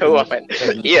sees a woman.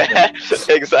 Yeah,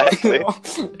 exactly.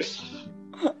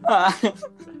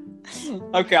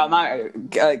 Okay, I'm out.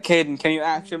 Caden, can you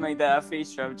actually make that a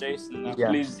feature of Jason? Yeah,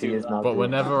 Please he do is that. now But doing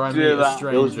whenever I Do meet a that.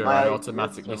 stranger, my I idea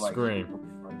automatically to, like, scream.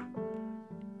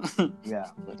 Yeah.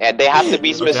 Yeah, they have to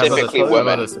be Okay, how about specifically this? women.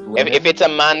 How about this? If it's a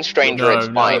man stranger, it's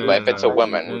fine, but if it's a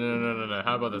woman. No.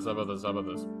 How about this? How about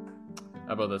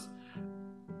this?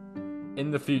 In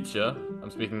the future, I'm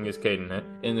speaking as Caden here.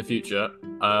 In the future,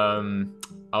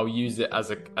 I'll use it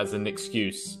as an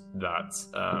excuse that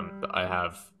I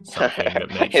have something that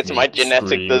makes It's me my genetic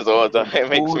scream. disorder. It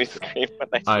makes me scream when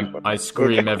I see women. I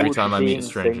scream every It's time I called meet a being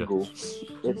stranger. single.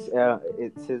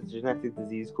 It's his genetic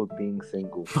disease called being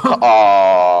single.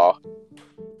 Oh,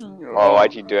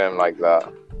 why'd you do him like that?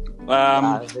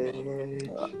 I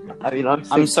mean, I'm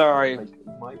I'm sorry. Like,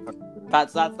 my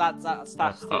That's.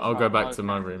 I'll go back to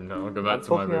my room now. I'll go back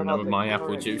to my room now with my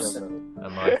apple juice and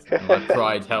my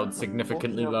pride held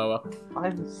significantly lower.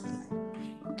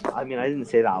 I mean, I didn't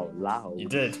say that out loud. You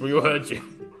did. We all heard you.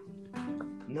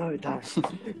 No,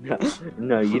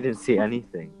 no, you didn't see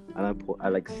anything. And I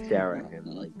like stare at him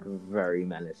like very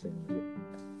menacingly.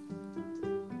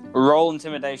 Roll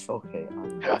intimidation. Okay.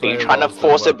 Are you trying to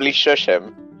forcibly shush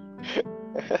him?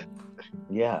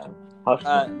 Yeah. Hush.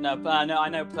 No, but I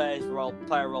know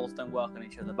player roles don't work on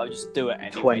each other, but just do it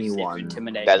anyway. 21.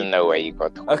 Intimidate. There's no way you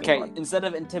got 21. Okay, instead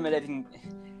of intimidating,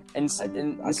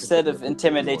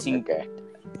 Okay.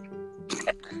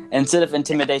 instead of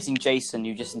intimidating Jason,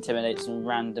 you just intimidate some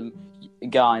random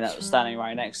guy that was standing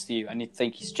right next to you, and you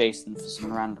think he's Jason for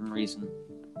some random reason,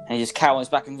 and he just cowers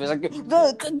back and forth like,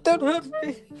 "No, don't hurt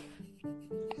me."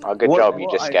 Oh, good job. You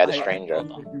just scared a stranger.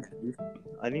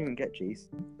 I didn't even get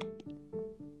Jason.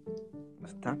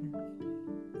 Damn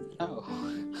Oh.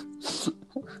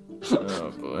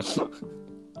 Oh boy.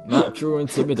 Natural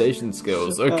intimidation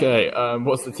skills. Okay.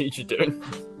 What's the teacher doing?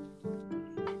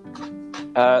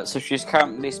 So she's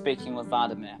currently speaking with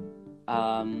Vladimir,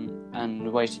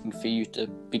 and waiting for you to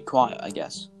be quiet, I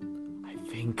guess. I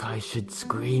think I should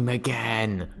scream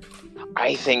again.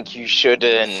 I think you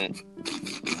shouldn't.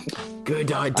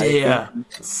 Good idea.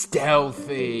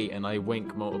 Stealthy. And I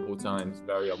wink multiple times,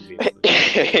 very obviously.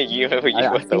 you were the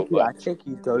I worst. think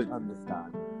you don't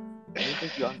understand. I don't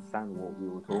think you understand what we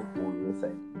were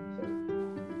saying.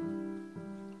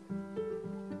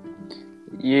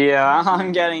 Yeah,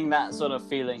 I'm getting that sort of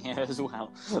feeling here as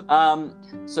well.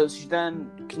 So she then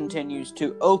continues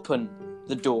to open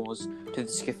the doors to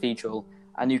this cathedral,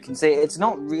 and you can see it's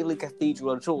not really a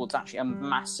cathedral at all. It's actually a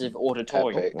massive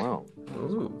auditorium. Epic. Wow.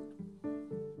 Ooh.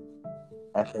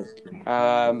 Epic.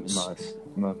 Nice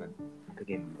moment.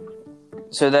 Begin.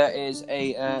 So there is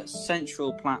a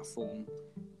central platform,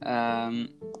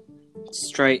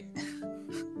 straight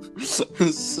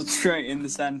in the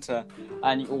center,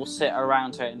 and you all sit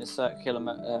around her in a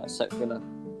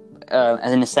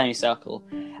in a semicircle,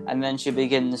 and then she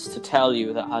begins to tell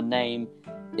you that her name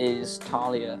is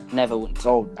Talia Neverwinter.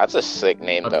 Oh, That's a sick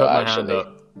name, I though, put my actually. hand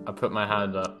up. I put my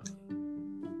hand up.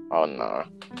 Oh, no.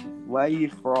 where are you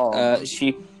from?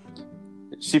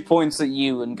 She points at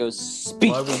you and goes,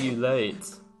 "Speak." Why were you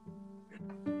late?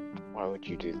 Why would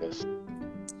you do this?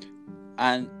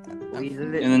 And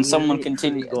And then someone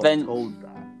continued. Then told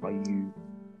that by you.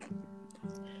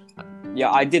 yeah,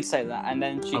 I did say that, and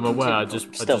then she. I'm aware. I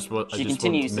continued- just still, want she to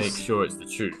continues make sure it's the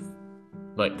truth.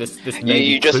 Like this You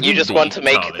maybe just couldn't want be to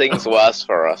make Talia. things worse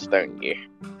for us, don't you?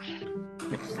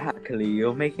 Exactly,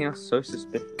 you're making us so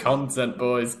suspicious. Content,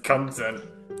 boys. Content.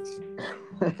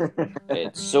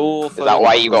 It's all. Is that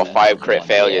why you got 5 crit Yeah.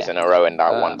 failures in a row in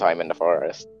that one time in the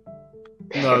forest?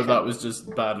 No, that was just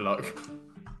bad luck.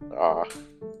 Ah,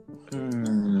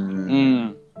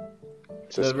 Mm.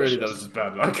 No, really, that was suspicious. just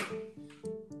bad luck.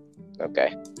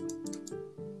 Okay.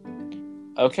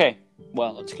 Okay,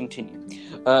 well, let's continue.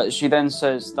 She then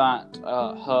says that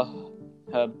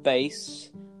her base,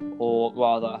 or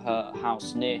rather her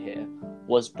house near here,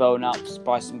 was blown up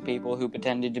by some people who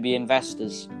pretended to be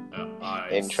investors.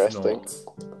 Interesting.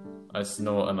 I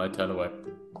snort and I turn away.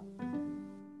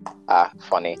 Ah,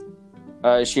 funny.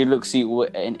 She looks at you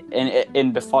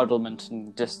in befuddlement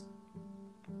and just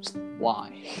why?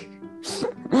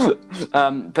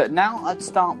 But now I'd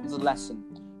start with the lesson.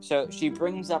 So she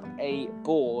brings up a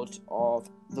board of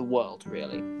the world,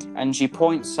 really, and she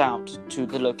points out to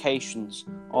the locations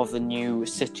of the new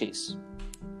cities.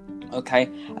 Okay,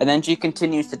 and then she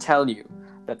continues to tell you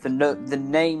that the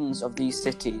names of these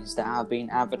cities that have been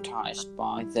advertised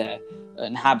by their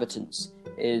inhabitants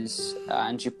is,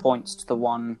 and she points to the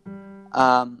one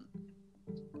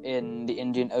in the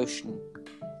Indian Ocean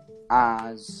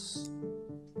as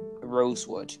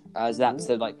Rosewood, as that's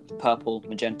the purple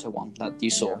magenta one that you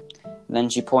saw. And then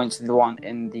she points to the one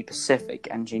in the Pacific,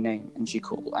 and she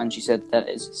said that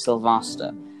is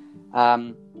Sylvester.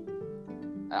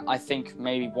 I think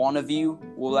maybe one of you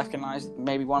will recognize,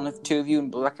 maybe one of two of you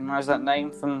will recognize that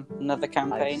name from another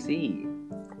campaign. I see.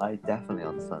 I definitely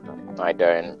understand that. I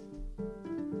don't.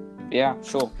 Yeah,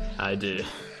 sure. I do.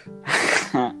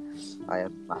 I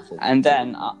am massive. And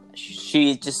then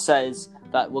she just says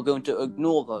that we're going to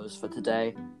ignore those for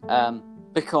today,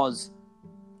 because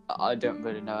I don't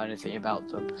really know anything about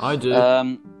them. I do.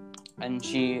 And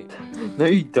she... No,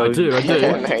 you don't. I do.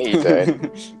 No, you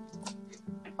don't.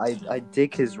 I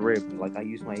dig his rib. Like, I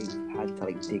use my hand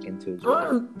to dig into his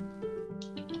rib.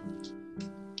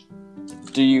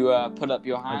 Do you put up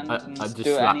your hand I and just do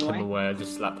it slap anyway? him away. I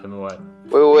just slap him away.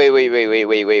 Wait.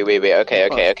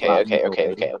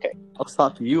 Okay. I'll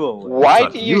slap you away. Why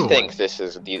Slap do you you away.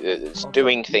 think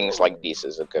doing things like these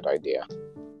is a good idea?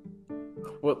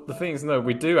 Well, the thing is, no,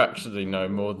 we do actually know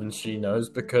more than she knows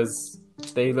because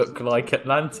they look like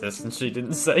Atlantis, and she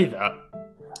didn't say that.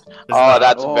 Oh,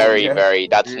 that's Oh, very, yeah. very.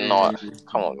 That's not.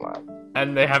 Come on, man.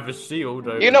 And they have a shield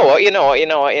over. You know what?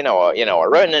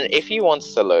 Ronan, if he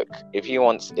wants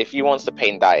to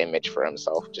paint that image for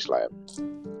himself, just let him.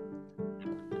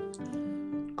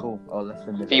 Cool. Oh, let's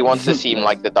finish. If he wants to seem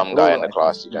like the dumb guy in the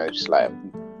class, just let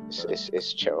him.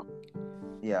 It's chill.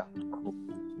 Yeah. Cool.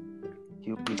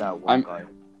 He'll be that one guy.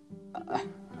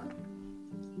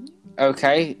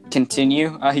 Okay,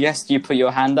 continue. Yes, you put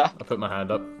your hand up. I put my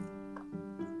hand up.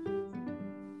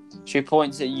 She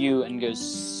points at you and goes,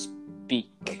 "Speak."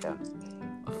 Okay.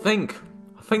 I think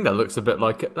that looks a bit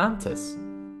like Atlantis.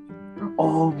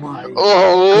 Oh my.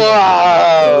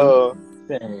 Oh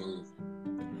wow!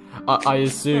 I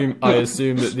assume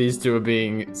that these two are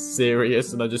being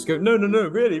serious, and I just go, no,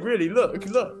 really, look,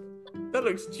 that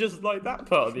looks just like that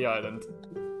part of the island.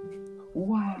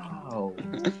 Wow.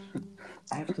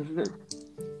 I have to look.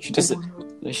 She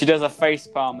does a face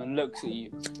palm and looks at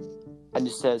you, and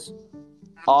just says,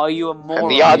 "Are you a moron?"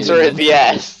 And the answer is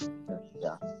yes.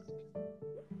 Yeah.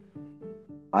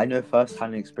 I know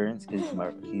first-hand experience because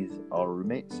he's our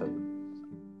roommate, so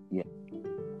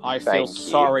I feel Thank you.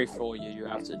 sorry for you. You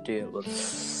have to deal with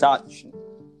such an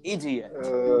idiot.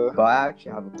 But I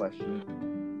actually have a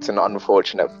question. It's an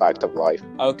unfortunate fact of life.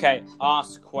 Okay,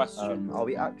 ask question. Are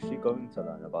we actually going to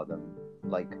learn about them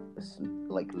like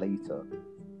later?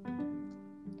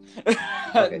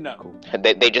 Okay, No. cool.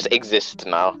 They just exist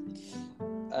now.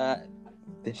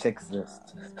 This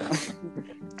exists.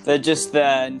 They're just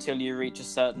there until you reach a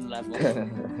certain level,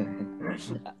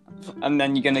 and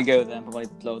then you're gonna go there and probably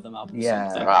blow them up. Or Yeah.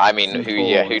 something. I mean,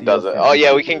 who doesn't? Oh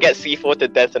yeah, we can get C4 to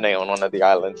detonate on one of the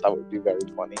islands. That would be very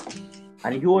funny.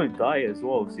 And he won't die as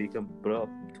well, so you can blow up.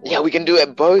 Yeah, we can do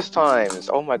it both times.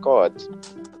 Oh my god.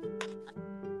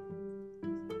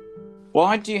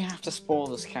 Why do you have to spoil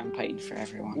this campaign for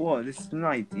everyone? What? This is an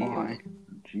idea. Why?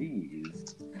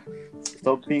 Jeez.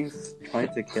 Stop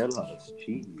trying to kill us.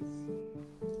 Jeez.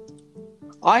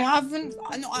 I haven't.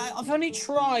 I've only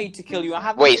tried to kill you. I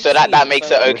haven't. Wait, so that makes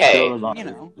it succeeded, okay? We're still alive. You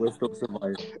know. We're still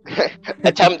surviving.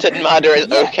 Attempted murder is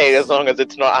Yes. okay as long as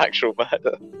it's not actual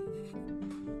murder.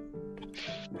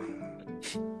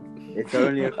 It's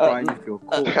only a crime if you're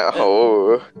caught.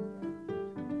 Oh.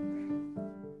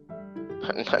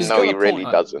 He's No, got he a really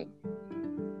point. doesn't.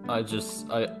 I just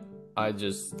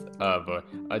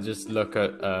look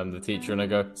at the teacher and I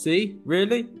go, see,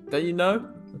 really? Don't you know?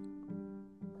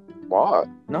 What?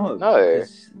 No. No.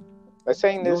 it's- They're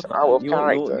saying this you're- out of you're-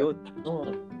 character. you're-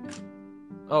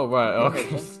 Oh right,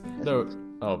 okay. No.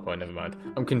 Oh boy, never mind.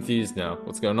 I'm confused now.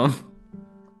 What's going on?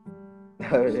 we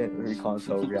can't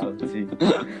tell reality.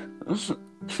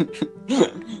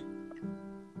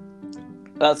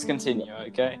 Let's continue,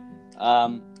 okay?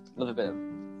 With a bit of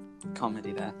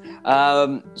comedy there.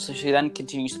 So she then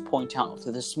continues to point out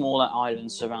to the smaller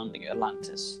islands surrounding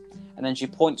Atlantis. And then she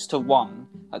points to one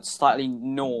that's slightly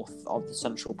north of the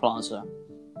central plaza.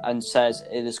 and says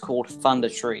it is called Thunder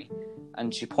Tree.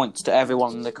 And she points to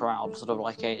everyone in the crowd, sort of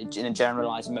like in a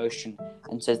generalized motion,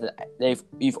 and says that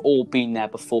you've all been there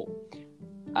before.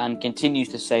 And continues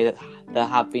to say that there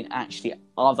have been actually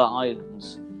other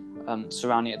islands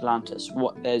surrounding Atlantis.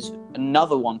 There's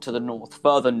another one to the north,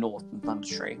 further north than Thunder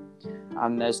Tree.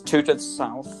 And there's two to the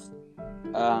south.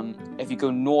 If you go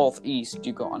northeast,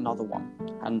 you've got another one.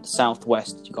 And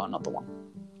southwest, you've got another one.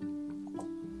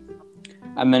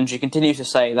 And then she continues to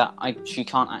say that she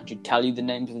can't actually tell you the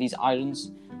names of these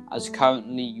islands, as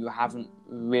currently you haven't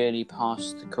really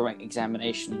passed the correct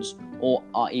examinations or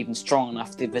are even strong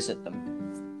enough to visit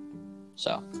them.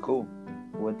 So Cool.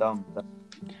 We're done.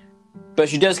 but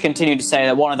she does continue to say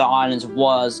that one of the islands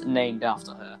was named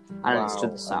after her, and it's to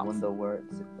the I south. wonder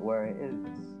where it is.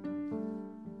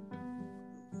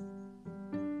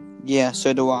 Yeah,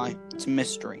 so do I. It's a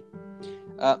mystery.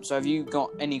 So have you got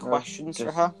any questions for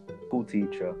just- her? Cool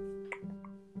teacher.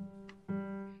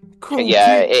 Cool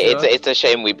Yeah, teacher. it's a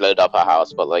shame we blowed up our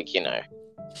house, but like, you know,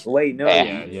 Wait, no.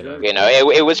 Yeah, you know.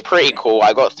 it was pretty cool.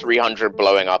 I got 300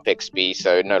 blowing up XP,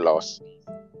 so no loss.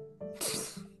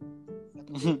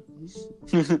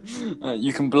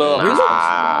 You can blow up.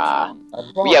 Nah.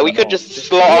 I'd rather Yeah, we could not. just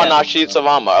slot on Yeah. our sheets of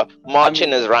armor, march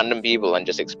in as random people, and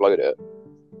just explode it.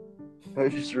 Her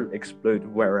just explode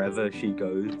wherever she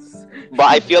goes. But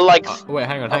I feel like Wait,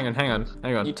 hang on.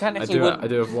 You I technically do, would. I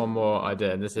do have one more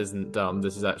idea, and this isn't dumb.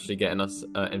 This is actually getting us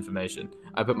information.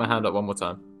 I put my hand up one more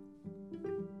time.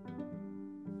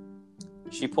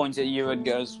 She points at you and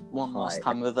goes one last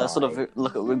Hi. time with a sort of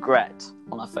look of regret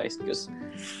on her face. Because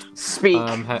speak.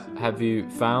 Have you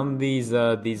found these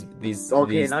Okay,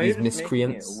 now you're just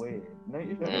miscreants? making it weird. No,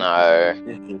 you're just no.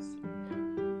 It's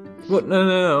just... What?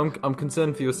 No. I'm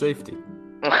concerned for your safety.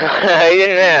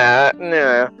 Yeah,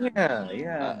 no.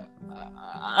 Yeah.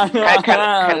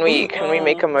 Can we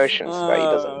make emotions so that he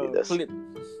doesn't do this?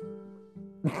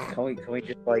 Can we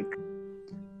just like...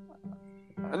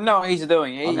 No, he's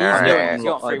doing it. He's Alright. doing it. He's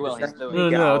got free will. He's doing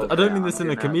it. No, I don't mean I'm this in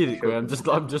a gonna comedic show way.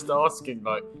 I'm just asking.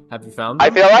 Like, have you found I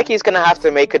them? feel like he's gonna have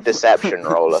to make a deception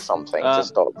roll or something to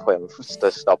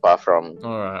stop her from.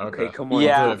 All right. Okay. Okay, come on.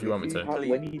 Yeah. I'll do it if you want me to.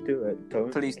 When you do it,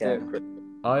 don't Please get do. crit-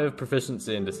 I have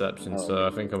proficiency in deception, Oh. so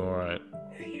I think I'm all right.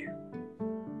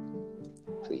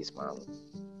 Please, man.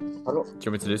 I don't- Do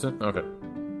you want me to do so? Okay.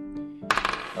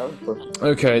 I don't push.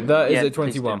 Okay, that is Yeah, a please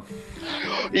 21.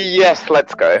 Yes,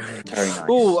 let's go. Very nice.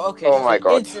 Oh, okay. Oh my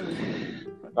God. That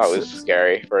That was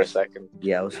scary for a second.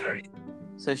 Yeah, I was very...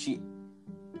 So she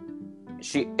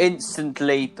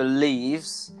instantly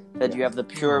believes that you have the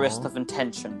purest Aw. of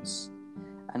intentions,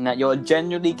 and that you're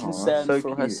genuinely Aw, concerned so for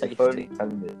her cute. If safety. only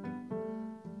Helen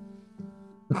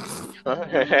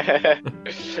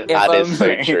That is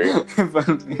so true.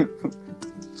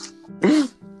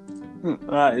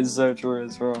 That is so true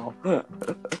as well.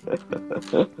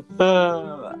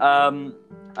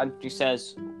 And she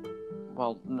says,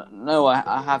 "Well, no,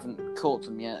 I haven't caught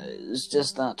them yet. It's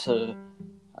just that,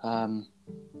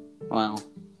 well,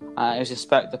 I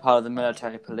suspect they're part of the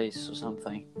military police or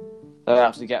something. They're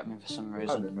out to get me for some I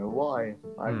reason." don't know why.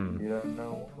 Hmm. You don't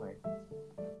know why.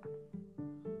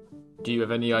 Do you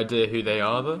have any idea who they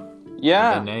are, though?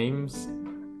 Yeah. Their names?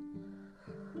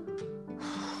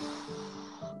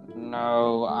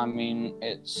 No, I mean,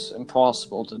 it's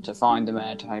impossible to find the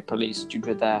military police due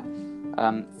to their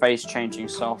face-changing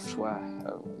software.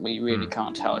 We really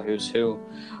can't tell who's who.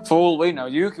 For all we know,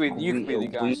 you could be the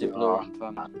guys who blew up.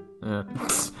 Yeah.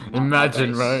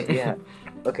 Imagine, right? Yeah.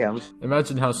 Okay,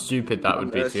 Imagine how stupid that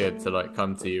would be to like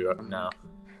come to you now.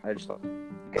 I just thought,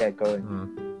 get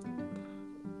going.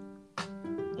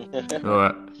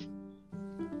 Alright.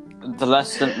 The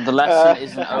lesson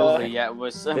isn't over yet.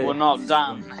 We're not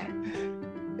done.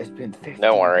 It's been 15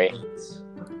 Don't worry. minutes.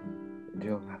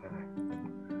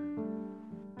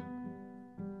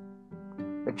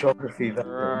 A geography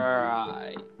veteran.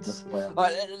 Right. That's why I'm-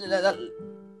 Alright,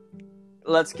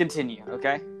 let's continue,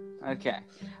 okay? Okay.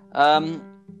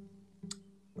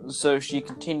 So she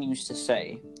continues to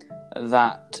say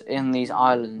that in these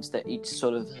islands that each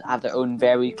sort of have their own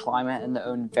varied climate and their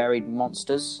own varied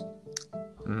monsters.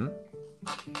 Mm-hmm.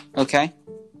 Okay.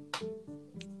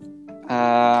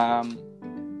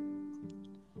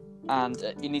 And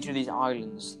in each of these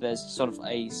islands, there's sort of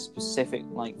a specific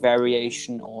like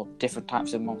variation or different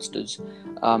types of monsters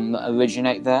that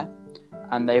originate there,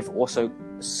 and they've also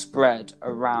spread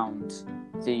around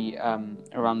the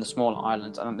smaller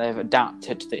islands, and they've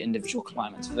adapted to the individual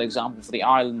climates. For example, for the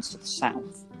islands to the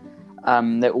south,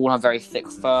 they all have very thick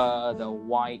fur. They're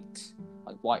white,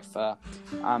 like white fur,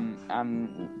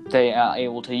 and they are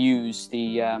able to use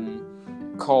the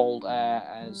cold air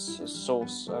as a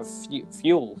source of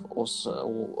fuel, or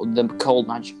the cold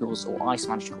magicals or ice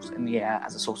magicals in the air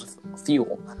as a source of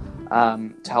fuel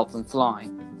to help them fly,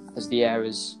 as the air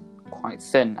is quite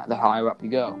thin the higher up you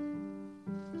go.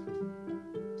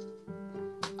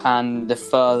 And the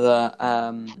further,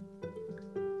 I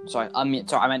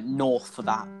meant north for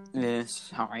that.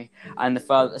 Sorry. And the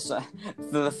further,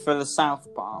 for the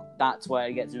south part, that's where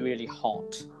it gets really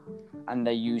hot, and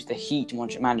they use the heat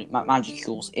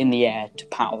magicals in the air to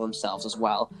power themselves as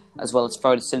well as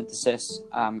photosynthesis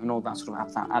and all that sort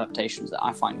of adaptations that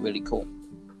I find really cool.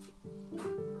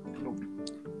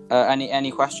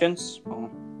 Any questions?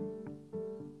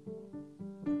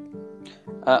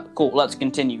 Cool. Let's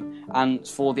continue. And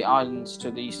for the islands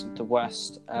to the east and the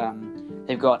west,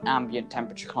 they've got ambient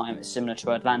temperature climate similar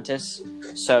to Atlantis,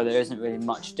 so there isn't really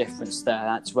much difference there.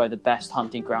 That's where the best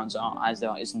hunting grounds are, as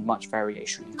there isn't much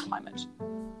variation in climate.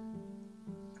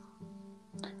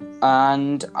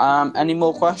 And any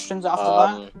more questions after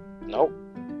that? Nope.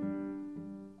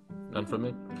 None from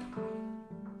me.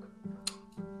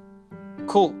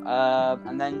 Cool.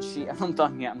 And then I'm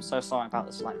done yet. I'm so sorry about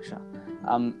this lecture.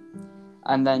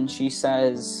 And then she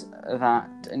says that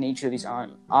in each of these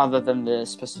islands, other than the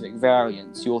specific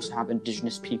variants, you also have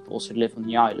indigenous peoples who live on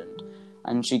the island.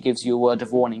 And she gives you a word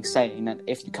of warning saying that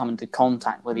if you come into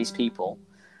contact with these people,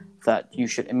 that you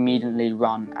should immediately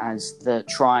run, as the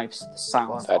tribes to the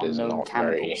south are known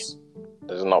cannibals.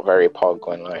 This is not very pog,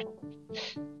 when lie.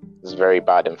 This is very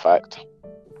bad, in fact.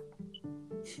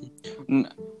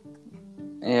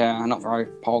 Yeah, not very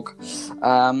pog.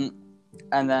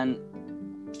 And then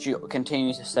she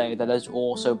continues to say that there's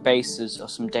also bases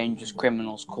of some dangerous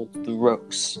criminals called the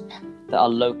Rooks that are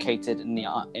located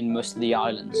in most of the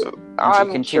islands.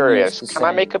 I'm curious. Can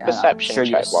I make a perception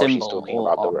check while she's talking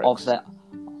about the Rooks?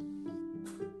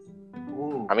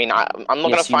 I mean, I'm not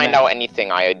going to find out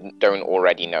anything I don't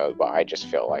already know, but I just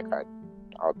feel like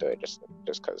I'll do it just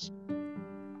because.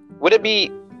 Would it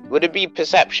be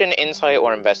perception, insight,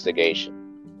 or investigation?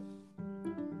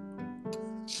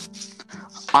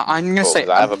 I'm going to say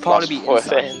I have a probably plus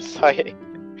 4 insight.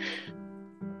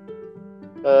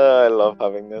 I love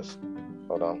having this.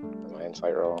 Hold on, where's my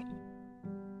insight roll?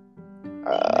 You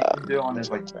can do it on his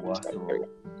worst roll.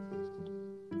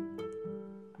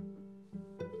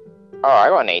 Oh, I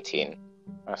got an 18.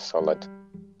 That's solid.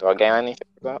 Do I gain anything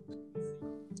for that?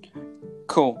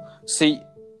 Cool. See,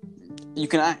 you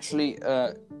can actually,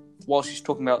 while she's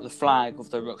talking about the flag of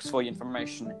the Rooks, for your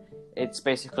information, it's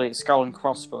basically a skull and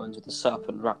crossbones with a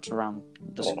serpent wrapped around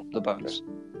the bones.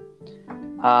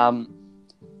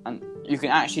 And you can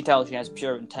actually tell she has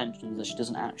pure intentions, that she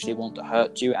doesn't actually want to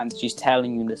hurt you, and she's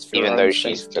telling you this for even her though own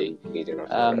she's safety, the leader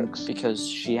of the Rooks. because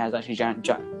she has actually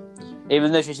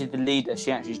even though she's the leader,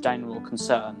 she actually has general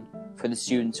concern for the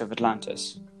students of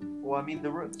Atlantis. Well, I mean,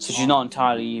 the Rooks. So she's not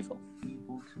entirely evil.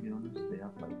 Evil, to be honest. They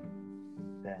have like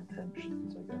their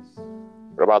intentions, I guess.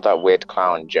 What about that weird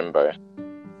clown, Jimbo?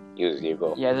 He was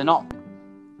evil. Yeah, they're not.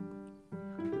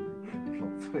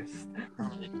 Plot twist.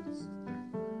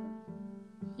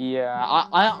 Yeah,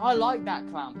 I like that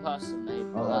clown personally,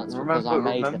 but that's because I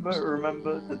made him.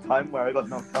 Remember the time where I got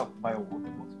knocked out by a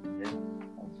water bottle? Yeah, that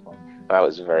was fun. That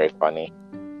was very funny.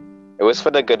 It was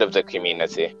for the good of the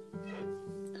community.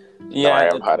 Yeah,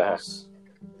 Don't worry about it.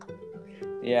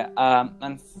 Yeah,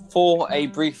 and for a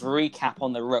brief recap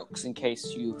on the Rooks, in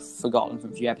case you've forgotten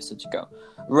from a few episodes ago,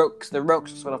 the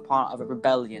Rooks are sort of part of a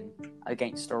rebellion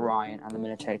against Orion and the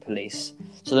military police.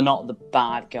 So they're not the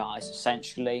bad guys,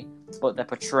 essentially, but they're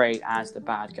portrayed as the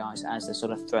bad guys, as they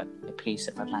sort of threaten the peace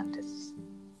of Atlantis.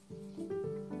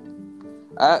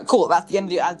 Cool, that's the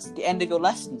end of your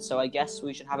lesson, so I guess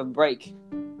we should have a break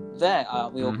there.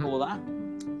 We all call that.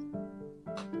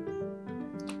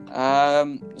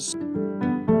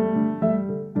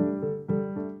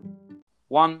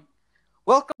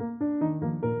 Welcome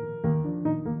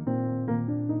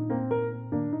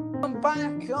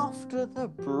back after the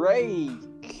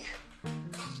break.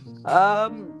 I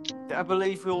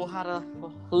believe we all had a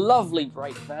lovely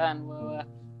break there, and we're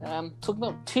talking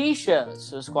about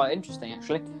t-shirts. It was quite interesting,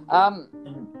 actually.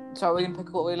 So we can pick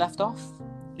up what we left off.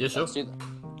 Yeah, sure. Let's do that.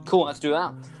 Cool, let's do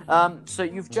that. So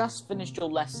you've just finished your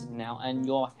lesson now, and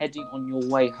you're heading on your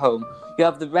way home. You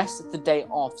have the rest of the day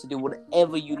off to do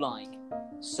whatever you like.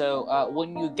 So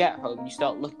when you get home, you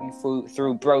start looking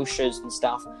through brochures and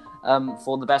stuff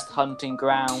for the best hunting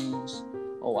grounds,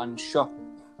 and shop.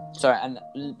 Sorry, and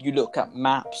you look at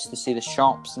maps to see the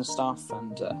shops and stuff,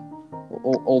 and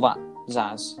all that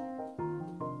zazz.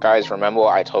 Guys, remember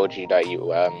what I told you that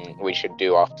we should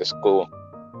do after school?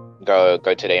 Go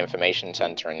to the information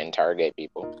center and interrogate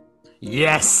people.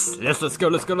 Yes! Let's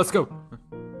go.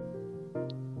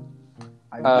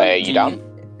 you do down?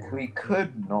 We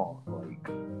could not, like.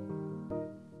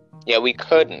 Yeah, we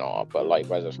could not, but like,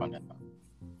 where's the fun in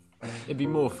that? It'd be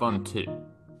more fun too.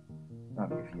 I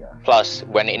mean, yeah. Plus,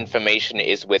 when information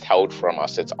is withheld from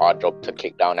us, it's our job to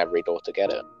kick down every door to get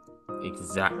it.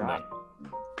 Exactly.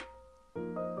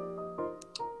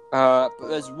 But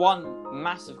there's one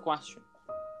massive question.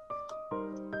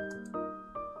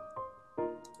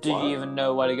 Do What? you even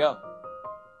know where to go?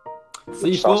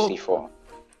 C4.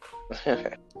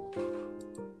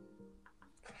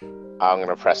 I'm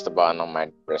gonna press the button on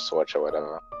my wristwatch or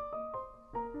whatever.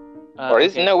 Or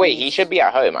is Okay, no wait, he please. should be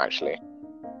at home actually.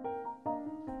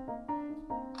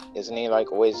 Isn't he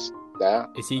like always there?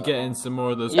 Is he getting some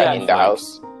more of those? Yeah. In the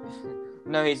house.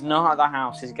 No, he's not at the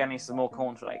house. He's getting some more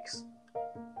cornflakes.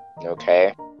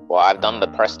 Okay. Well, I've done the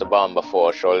press the button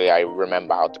before. Surely I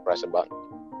remember how to press a button.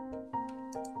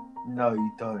 No,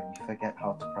 you don't. You forget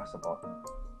how to press a button.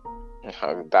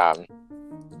 Oh, damn.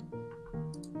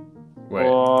 Wait.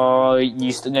 Or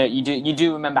no, you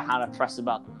do remember how to press the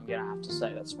button. I'm gonna have to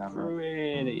say that's Never.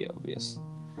 pretty obvious.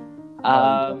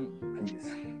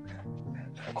 Please.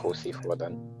 Cool C4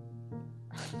 then.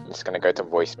 I'm just gonna go to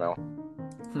voicemail.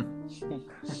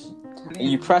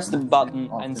 You press the button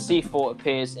and C4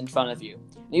 appears in front of you.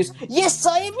 And you say, "Yes,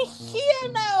 I am here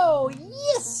now.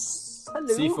 Yes, hello."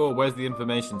 C4, where's the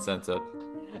information center?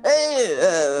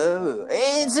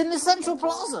 It's in the Central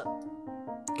Plaza.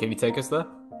 Can you take us there?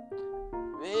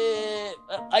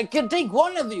 I can take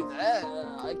one of you there.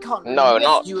 I can't No, lift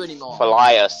not you anymore.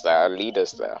 fly us there, lead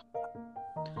us there.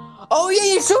 Oh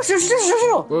yeah, sure.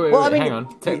 Wait, Well, I mean, hang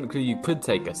on. Technically, you could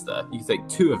take us there. You could take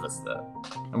two of us there,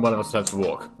 and one of us would have to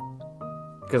walk.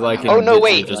 Because I can. Oh no, literally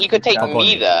wait, just you could take hop on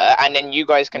me you. there, and then you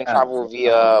guys can travel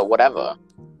via whatever.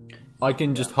 I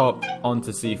can just hop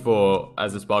onto C4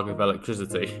 as a spark of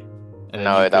electricity. And then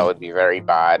No, you that can- would be very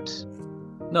bad.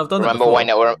 No, I've done Remember that before. when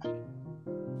it were...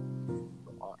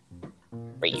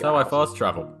 Wait, That's you how I have? fast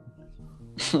travel.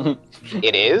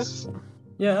 It is?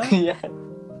 Yeah. yeah, I've done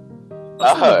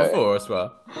Oh. it before, I swear.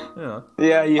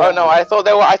 Yeah. yeah. Oh no, I thought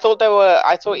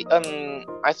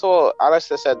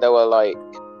Alistair said there were like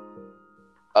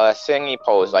thingy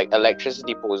poles, like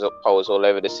electricity poles all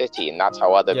over the city, and that's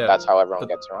how Yeah, everyone but-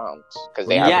 gets around because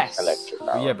they Yes. have electric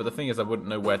But power. yeah, but the thing is, I wouldn't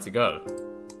know where to go.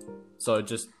 So I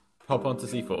just hop onto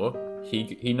C4.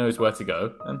 He knows where to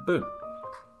go, and boom.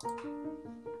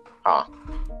 Ah,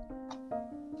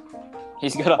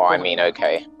 He's got a well, I point. mean,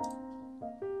 okay.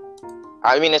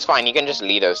 I mean, it's fine. You can just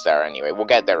lead us there anyway. We'll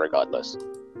get there regardless.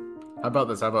 How about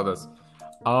this?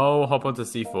 I'll hop onto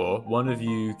C4. One of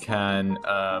you can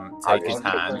take his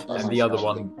hand, and the other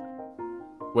one.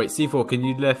 Wait, C4, can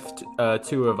you lift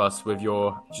two of us with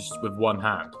with one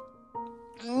hand?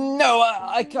 No,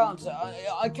 I can't.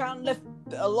 I can't lift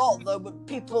a lot though, but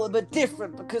people are a bit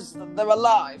different because they're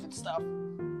alive and stuff.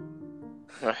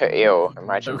 Ew!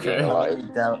 Imagine Okay. being alive.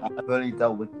 I've only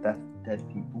dealt with dead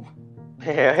people.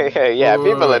 Yeah, Wait,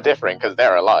 people wait. are different because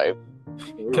they're alive.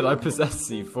 Can I possess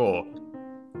C4?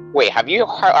 Wait, have you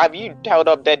held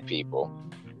up dead people?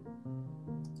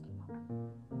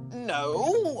 No,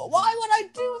 why would I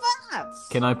do that?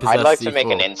 Can I possess I'd like C4? to make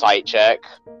an insight check.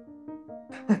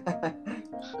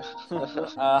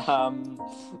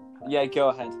 Yeah, go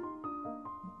ahead.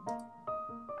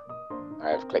 I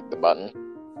have clicked the button.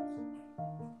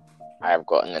 I have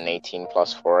gotten an 18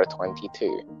 plus 4, a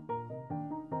 22.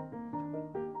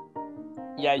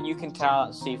 Yeah, you can tell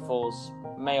that C4's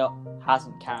male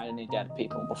hasn't carried any dead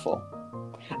people before,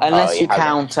 unless he you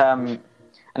hasn't.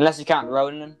 count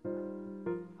Ronan.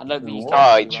 I don't think he's What? Oh,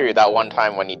 counted true, Ronan. that one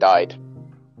time when he died.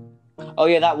 Oh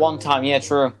yeah, that one time. Yeah,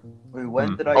 true. Wait,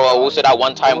 when did I? Oh, die? also that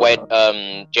one time where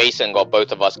Jason got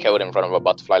both of us killed in front of a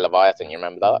butterfly leviathan. You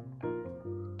remember that?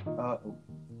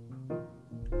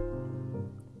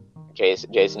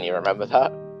 Jason, you remember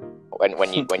that?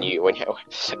 When you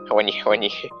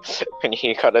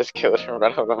got us killed in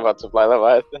front of a butterfly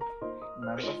leviathan?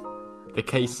 Remember? The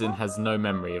Kaysen has no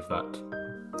memory of that.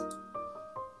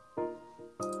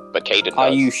 But Caden Are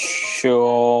does. you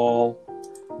sure?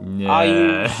 Yeah. Are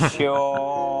you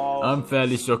sure? I'm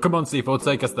fairly sure. Come on, C4,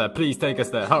 take us there. Please take us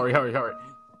there. Hurry.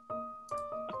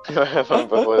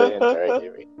 Before they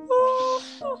interrogate me.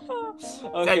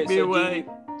 Okay, Take me so away.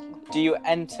 Do you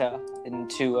enter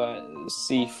into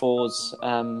C4's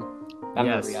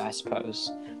memory, Yes. I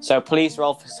suppose? So please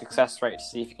roll for success rate to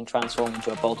see if you can transform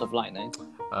into a bolt of lightning.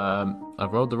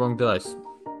 I've rolled the wrong dice.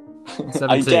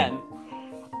 17. Again.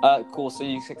 Cool, so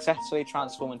you successfully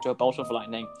transform into a bolt of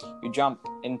lightning. You jump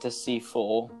into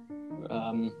C4.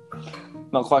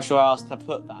 Not quite sure how else to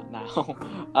put that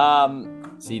now.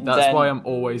 See, that's Then- why I'm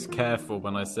always careful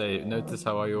when I say. Notice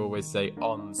how I always say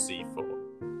on C4.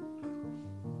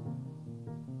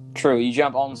 True, you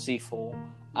jump on C4,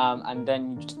 and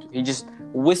then he just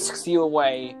whisks you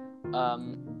away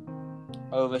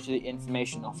over to the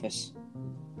information office.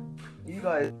 You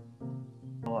guys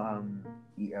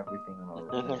eat everything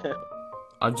already.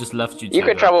 I've just left you. You to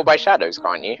could that. travel by shadows,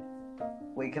 can't you?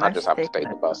 Wait, can I I just have to take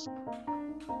the bus.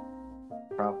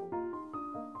 Travel.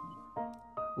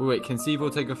 Wait, can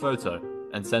C4 take a photo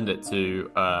and send it to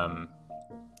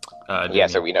Yeah,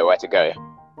 so we know where to go.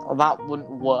 Well, that wouldn't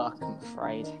work, I'm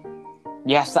afraid.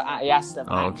 He has to have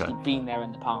Oh, okay. actually been there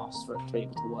in the past for it to be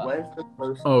able to work. Where's the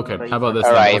closest Oh, okay. place? How about this?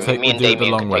 Alright, We'll me and do it the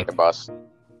Damien long can way. take the bus.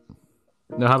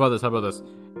 No, how about this?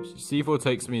 C4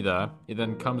 takes me there. He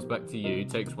then comes back to you,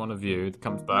 takes one of you,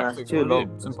 comes back. That's takes too one of you.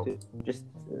 long. Simple. Just.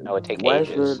 That would take where's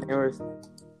ages. the nearest?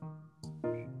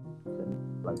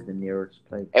 Like the nearest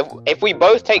place. If we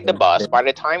both take the bus, by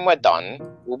the time we're done,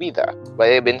 we'll be there. But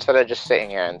instead of just sitting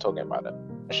here and talking about it,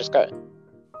 let's just go.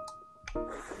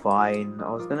 Fine.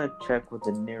 I was gonna check with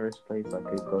the nearest place I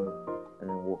could go, and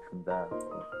then walk from there.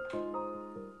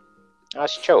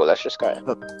 That's chill. Let's just go.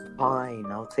 Fine.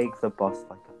 I'll take the bus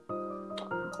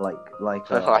like Like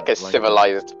a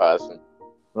civilized person.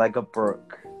 like a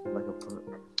brook.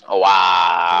 Oh,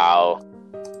 wow.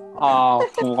 Oh,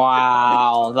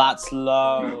 wow, that's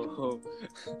low.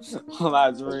 Oh,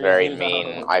 that's It's really very low.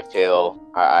 mean. I feel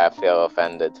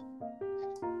offended.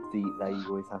 See that you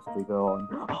always have to go on.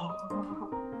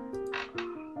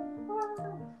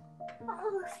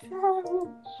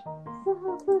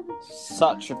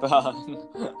 Such a burn.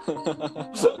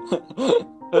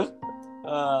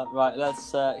 Right,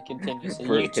 let's continue. So you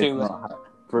Brooke is two. not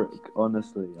Brooke,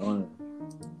 honestly,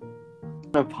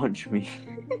 don't punch me.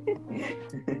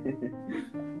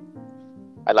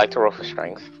 I'd like to roll for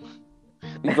strength.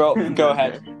 Go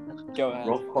ahead. Go ahead.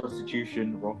 Rough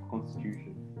constitution.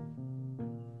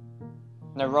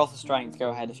 No, roll for strength.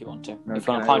 Go ahead if you want to. No, if you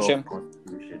can want I to punch roll him,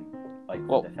 Constitution, like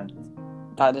Well- defense.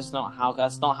 that's not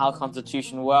how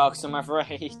Constitution works. I'm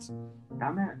afraid.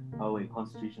 Damn it! Oh wait,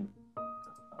 Constitution.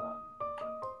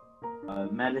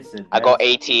 Medicine. I got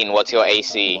 18. What's your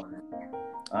AC?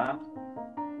 Huh?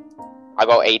 I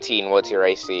got 18. What's your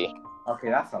AC? Okay,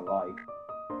 that's a lie.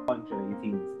 Bunch of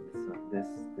 18s. This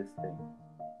thing.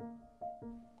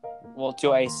 What's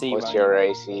your AC? What's right? your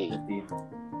AC? 15.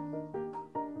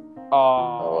 Oh,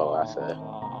 Oh, that's it.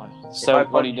 So If I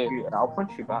what do you punch do? I'll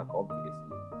punch you back, obviously.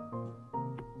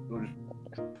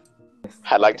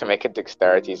 I'd like to make a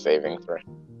dexterity saving throw.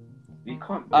 You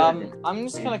can't. Do it. I'm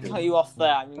just gonna cut you off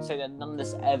there. I'm gonna say that none of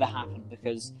this ever happened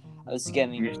because I was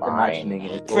getting You're just Fine. imagining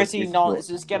it. pretty It's non.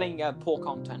 It's getting poor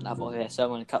content level here, so I'm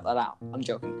gonna cut that out. I'm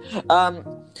joking.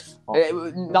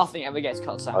 Nothing ever gets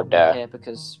cut Oh, out dear. here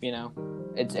because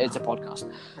it's a podcast.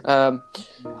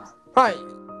 Right.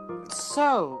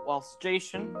 So, whilst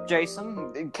Jason,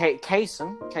 Kaysen,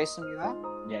 you there?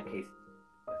 Yeah, case.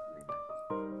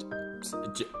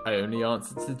 I only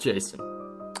answered to Jason.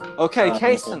 Okay,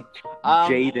 Kaysen.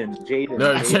 Jaden.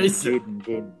 No,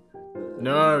 Jaden.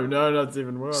 No, that's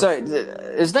even worse. So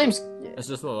his name's It's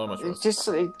just not that much worse. it's just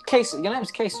Kaysen. Your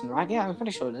name's Kaysen, right? Yeah, I'm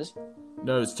pretty sure it is.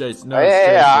 No, it's Jason. No, Oh, it's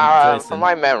yeah, Jason. from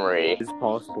my memory. His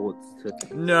passports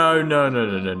to.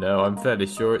 No. I'm fairly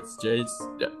sure it's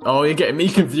Jason. Oh, you're getting me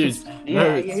confused.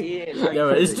 No, Yeah. No,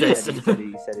 it is Jason. He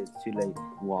said it's too late.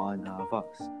 One of us.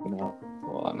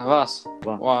 One of us.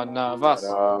 One of us.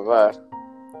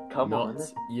 Come on.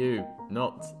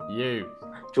 Not you.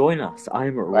 Join us.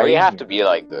 I'm Iranian. Why do you have to be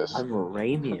like this? I'm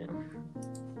Iranian.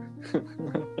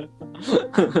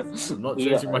 I'm not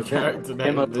changing my character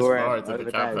name this far into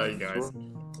the cafe, guys.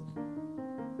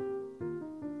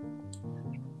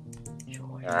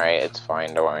 Alright, it's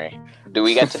fine, don't worry. Do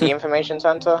we get to the information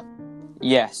center?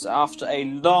 Yes, after a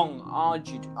long,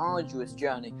 arduous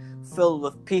journey filled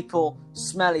with people,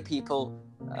 smelly people.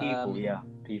 People.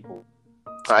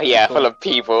 Yeah, full of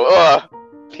people. Ugh,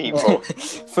 people.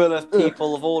 Full of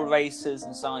people of all races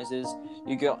and sizes.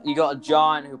 You got a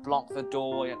giant who blocked the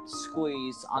door. You had to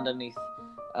squeeze underneath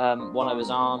one of his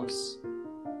arms.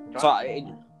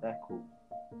 They're cool.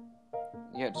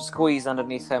 You had to squeeze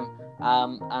underneath him,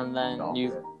 and then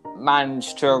you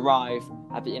managed to arrive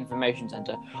at the information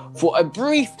center. For a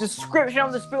brief description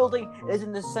of this building, it is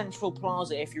in the central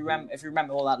plaza. If you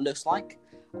remember what that looks like,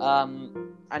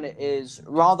 and it is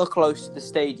rather close to the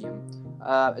stadium.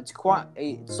 It's sort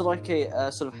of like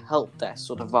a sort of help desk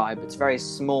sort of vibe. It's very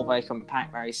small, very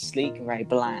compact, very sleek, and very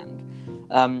bland.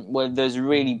 Where there's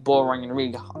really boring and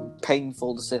really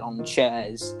painful to sit on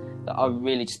chairs that are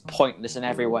really just pointless in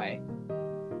every way.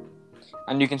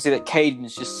 And you can see that Caden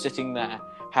is just sitting there,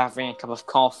 having a cup of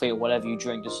coffee or whatever you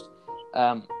drink, just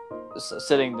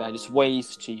sitting there, just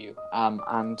waves to you.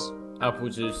 And Apple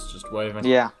juice, just waving.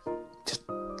 yeah, just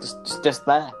just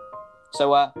there.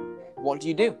 So, what do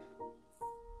you do?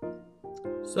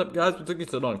 What's up, guys? What took you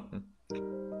so long?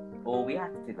 Or we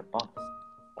have to do the bus.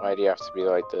 Why do you have to be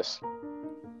like this?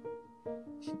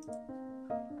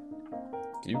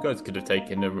 You guys could have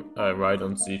taken a ride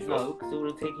on C4. No, because it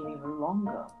would have taken even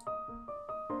longer.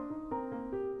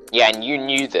 Yeah, and you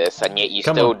knew this, and yet you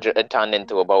Come still on. turned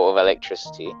into a bolt of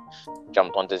electricity.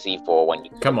 Jumped onto Z4 when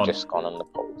you could Come have on. just gone on the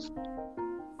poles.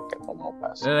 Get one more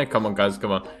person. Yeah, come on, guys.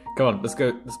 Come on. Let's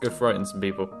go frighten some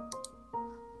people.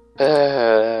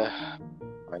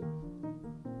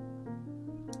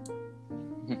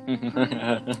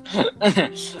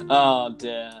 Oh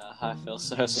dear, I feel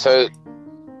so sorry. So,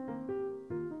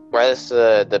 where's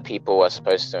the people we're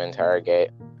supposed to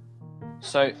interrogate?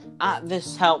 So at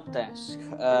this help desk,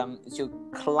 it's your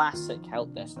classic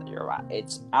help desk that you're at.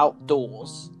 It's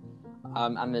outdoors,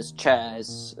 and there's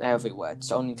chairs everywhere.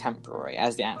 It's only temporary,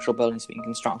 as the actual building's being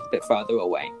constructed a bit further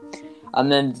away.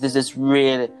 And then there's this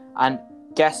and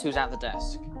guess who's at the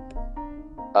desk?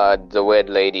 The weird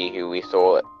lady who we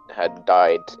thought had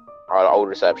died, our old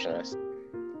receptionist.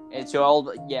 It's your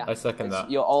old, yeah. I second it's that.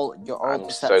 Your old I'm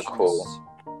so receptionist. cool.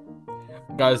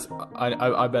 Guys,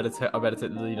 I better take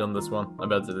the lead on this one.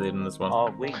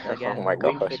 Oh, wink again. Oh my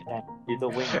Wink gosh. again. Do the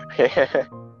wink. Give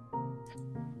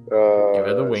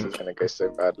her the this wink. is gonna go so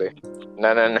badly.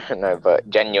 No, but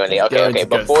genuinely, It's okay, going to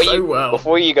go before so you well.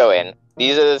 before you go in,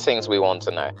 these are the things we want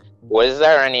to know. Was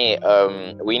there any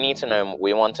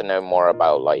we want to know more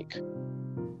about like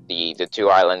the two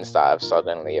islands that have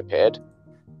suddenly appeared.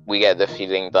 We get the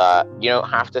feeling that you don't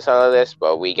have to tell her this,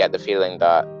 but we get the feeling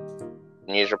that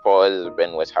news reporters have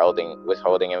been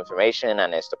withholding information,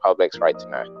 and it's the public's right to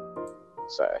know.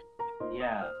 So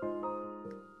Yeah.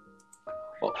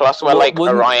 plus we're Well, like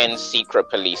wouldn't- Orion's secret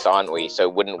police, aren't we? So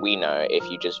wouldn't we know if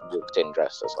you just walked in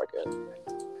dressed as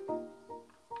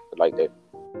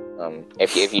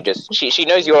if you just she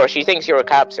knows she thinks you're a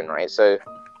captain, right? So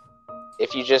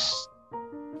if you just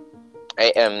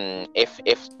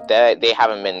if they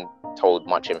haven't been told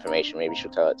much information, maybe she'll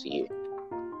tell it to you.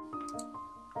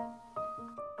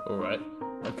 All right.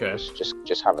 Okay.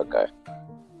 Just have a go.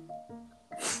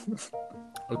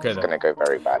 Okay It's then. gonna go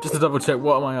very bad. Just to double check,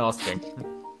 what am I asking?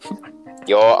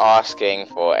 You're asking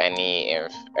for any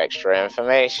extra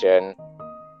information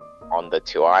on the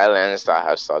two islands that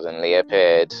have suddenly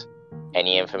appeared.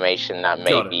 Any information that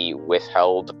may Got it. be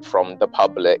withheld from the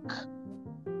public,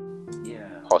 Yeah.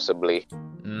 possibly.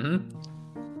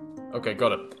 Okay,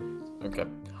 got it. Okay.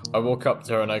 I walk up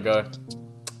to her and I go,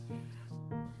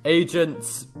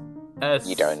 Agent S.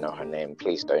 You don't know her name.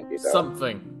 Please don't do that.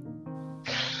 Something.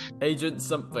 Agent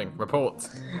something. Report.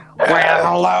 Well,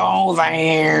 hello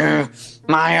there,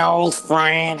 my old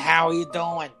friend. How are you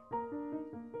doing?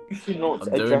 You should not I'm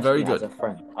doing address very me as good. a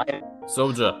friend.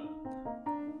 Soldier.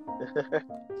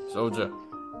 Soldier.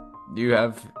 You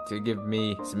have to give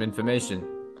me some information.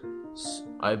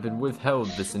 I've been withheld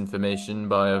this information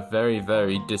by a very,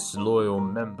 very disloyal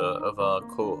member of our You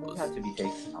cause. have to be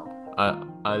taken out.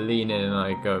 I lean in and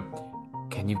I go,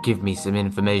 can you give me some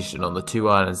information on the two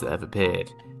islands that have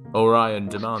appeared? Orion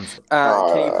demands it.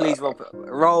 Can you please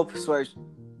roll persuasion?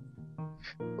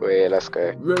 Wait, let's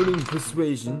go. Rolling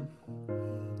persuasion.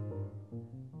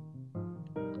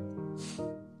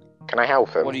 Can I help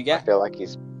him? What do you get? I feel like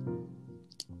he's.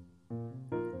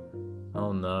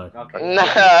 Oh no. Okay. No.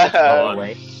 I'm running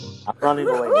away. I'm running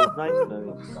away. It's nice knowing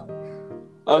you.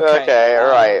 Okay,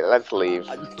 alright, let's leave.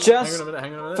 Just Hang on a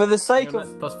minute. for the sake Hang on a of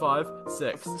minute. Plus 5,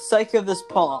 6. for the sake of this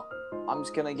part, I'm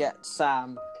just gonna get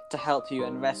Sam to help you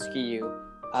and rescue you.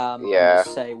 Yeah. And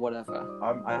just say whatever.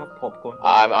 I have popcorn.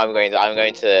 I'm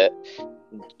going to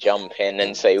jump in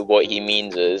and say what he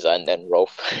means is, and then roll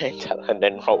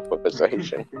for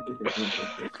persuasion.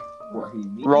 What he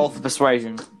means. Roll for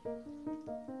persuasion.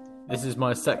 This is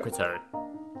my secretary.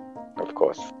 Of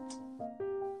course.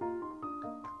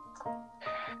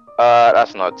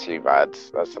 That's not too bad.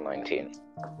 That's a 19.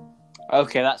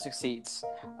 Okay, that succeeds.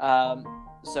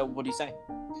 So what do you say?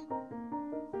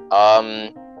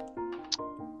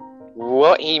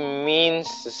 What he means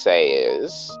to say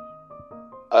is,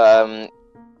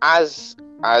 as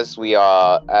we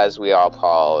are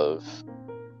part of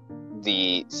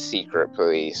the secret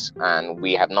police, and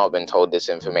we have not been told this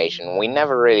information, we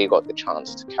never really got the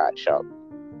chance to catch up.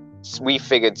 So we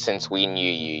figured since we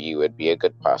knew you would be a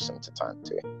good person to turn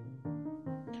to.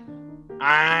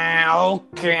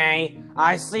 Okay.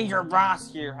 I see your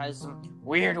boss here has some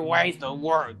weird ways to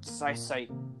words, I say.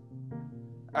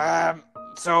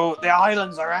 So the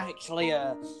islands are actually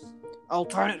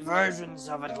alternate versions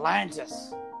of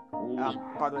Atlantis.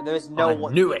 By the way, there's no I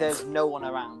one. knew it. There's no one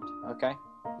around. Okay,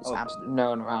 there's Oh. absolutely no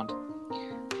one around.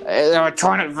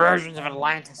 electronic versions of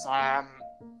Atlantis. I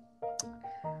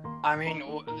mean,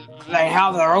 they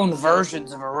have their own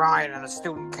versions of Orion and the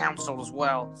Student Council as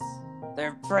well.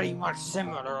 They're pretty much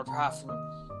similar, apart from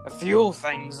a few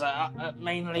things.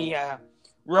 Mainly,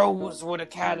 Rosewood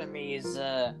Academy is,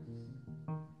 how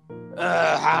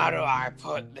do I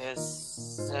put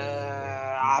this?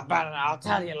 I'll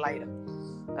tell you later.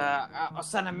 I'll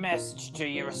send a message to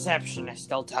your receptionist.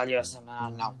 They'll tell you something I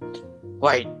don't know.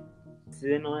 Wait.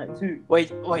 Sitting on it too.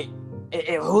 Wait.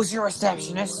 Who's your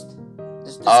receptionist?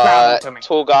 Just describe it to me.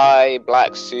 Tall guy,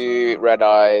 black suit, red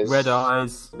eyes. Red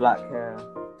eyes, Black hair.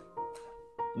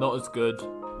 not as good.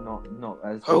 Not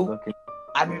as Who? good looking.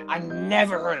 I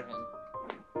never heard of him.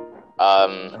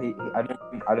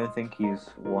 I don't think he's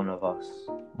one of us.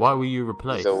 Why were you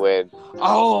replaced? He's a weird.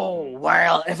 Oh,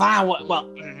 well, if I would, well,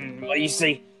 you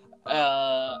see,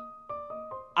 I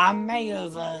may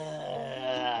have,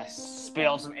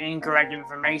 spilled some incorrect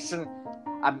information.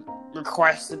 I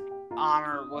requested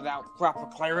honor without proper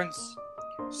clearance,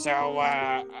 so,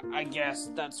 I guess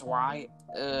that's why.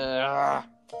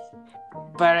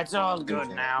 But it's all good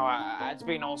now. It's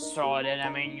been all sorted. I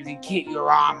mean, you can keep your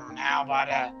armor now, but,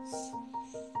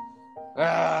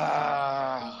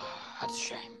 that's a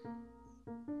shame.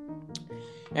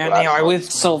 Anyway,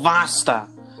 with Sylvester,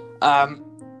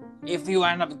 if you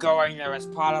end up going there as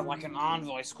part of like an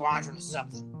envoy squadron or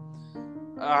something,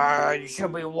 you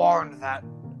should be warned that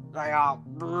they are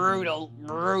brutal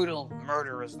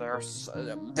murderers there.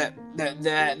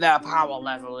 Their power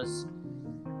level is,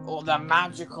 or their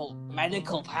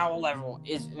medical power level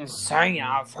is insane.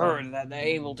 I've heard that they're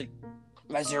able to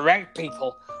resurrect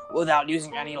people without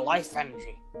using any life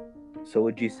energy. So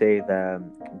would you say the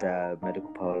medical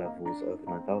power level is over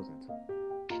 9,000?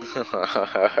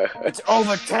 It's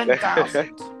over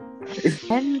 10,000. It's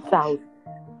 10,000.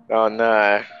 Oh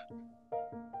no.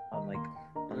 I'm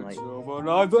like, over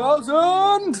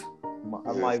 9,000.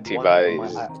 Too bad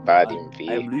it's bad in V.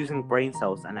 I'm losing brain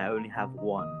cells and I only have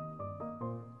one.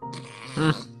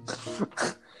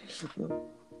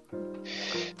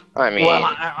 I mean, Well,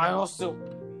 I also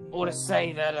want to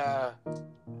say that,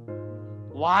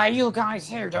 why are you guys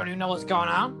here? Don't you know what's going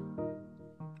on?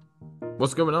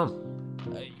 What's going on?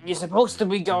 You're supposed to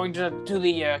be going to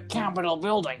the Capitol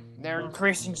building. They're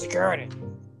increasing security.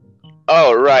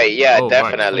 oh right, yeah, Oh, right,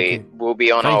 definitely. thank you. We'll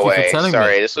be on Thank our you for way. telling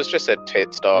Sorry, me. this was just a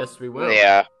pit stop. Yes, we will.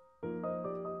 Yeah.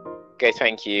 Okay,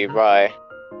 thank you. Bye.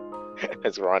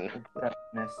 Let's run.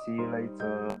 See you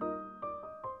later.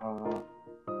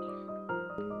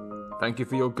 Thank you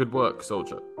for your good work,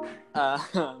 soldier.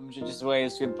 She just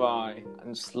waves goodbye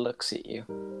and just looks at you.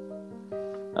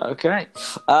 Okay.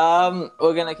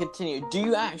 We're gonna continue. Do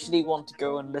you actually want to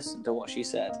go and listen to what she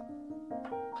said?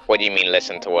 What do you mean?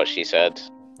 Listen to what she said.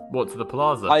 What, to the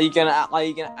plaza? Are you gonna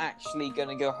actually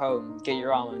go home, get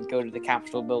your armor, and go to the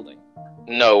Capitol building?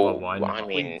 No, Well, why not? I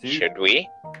mean, We do. should we?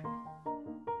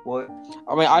 What?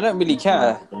 I mean, I don't really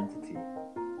care. Identity.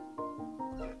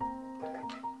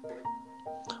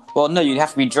 Well, no, you'd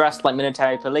have to be dressed like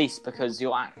military police because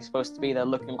you're actually supposed to be there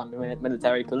looking like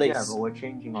military police. Yeah, but we're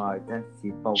changing our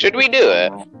identity. but Should we we're do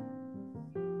it? wrong.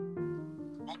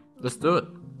 Let's do it.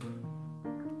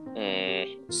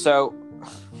 So,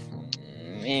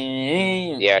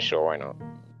 Yeah, sure, why not?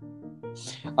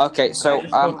 okay, so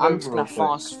Can I just go I'm just over gonna real quick?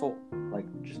 fast forward. Like,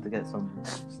 just to get some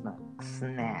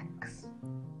snacks.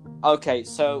 Okay,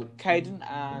 so Caden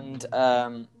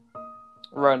and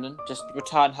Ronan just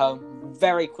returned home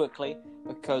very quickly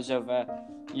because of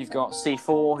you've got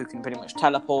C4 who can pretty much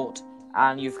teleport,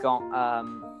 and you've got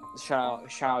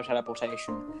shower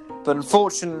teleportation. But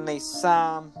unfortunately,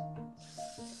 Sam,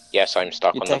 Yes, I'm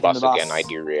stuck You're on the taking bus, the bus. again. I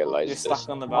do realize you're this. stuck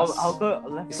on the bus. I'll go.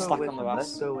 Let's You're go stuck with on the them. bus.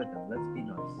 Let's go with them. Let's be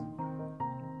nice.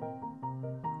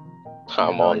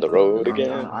 I'm on the road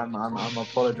again. I'm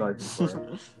apologizing for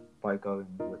it by going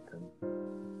with them.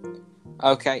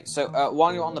 Okay, so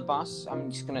while you're on the bus, I'm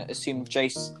just gonna assume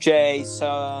Jason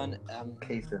Kason.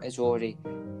 is already.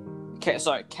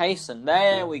 Kason.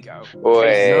 There we go.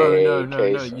 Wait, No.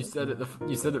 Kason.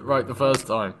 You said it right the first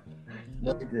time.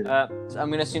 No, you didn't. So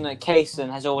I'm gonna assume that Kason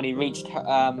has already reached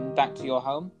back to your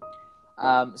home.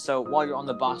 So while you're on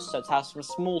the bus, let's have some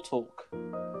small talk.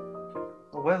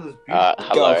 The weather's beautiful.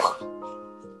 Hello. Go.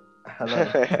 Hello.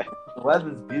 The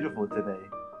weather's beautiful today.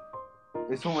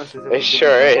 It's almost as if It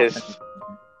sure is.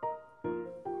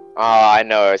 Oh, I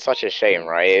know. It's such a shame,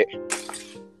 right?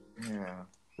 Yeah.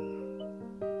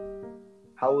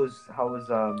 How was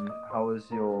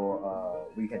your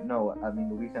weekend? No, I mean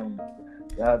the weekend.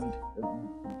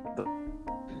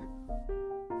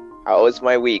 How was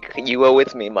my week? You were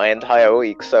with me my entire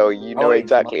week, so you know Oh,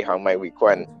 exactly how my week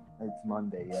went. It's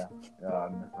Monday, yeah.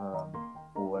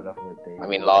 Or whatever day. I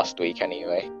mean, last week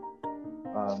anyway.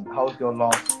 How was your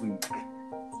last week?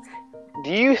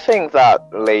 Do you think that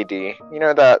lady, you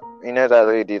know that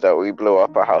lady that we blew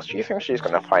up her house? Do you think she's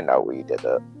gonna find out we did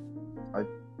it?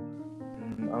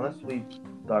 Unless we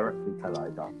directly tell her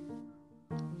that.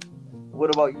 What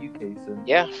about you, Kason?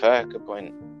 Yeah, fair, good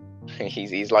point.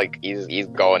 he's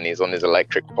gone. He's on his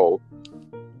electric pole,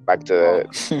 back to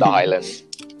the island.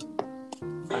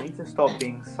 I need to stop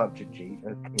being such a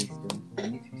cheater, Kason. I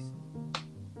need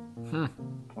to.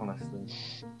 Honestly.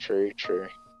 True.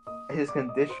 His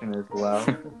condition as well.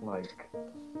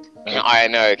 I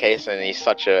know, Kason. He's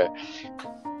such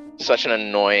an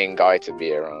annoying guy to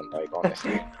be around. Like,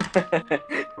 honestly.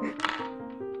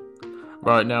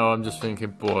 Right now, I'm just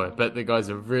thinking, boy, I bet the guys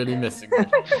are really missing me.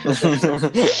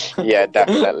 Yeah,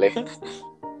 definitely.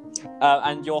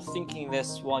 And you're thinking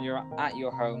this while you're at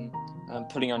your home,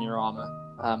 putting on your armor,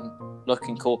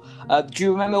 looking cool. Do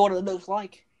you remember what it looks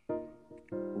like?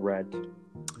 Red.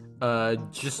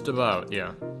 Just about,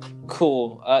 yeah.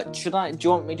 Cool. Do you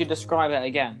want me to describe it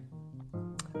again?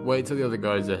 Wait till the other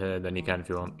guys are here, then you can if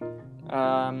you want.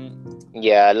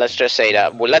 Yeah, let's just say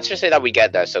that we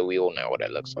get there so we all know what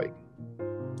it looks like.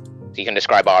 So you can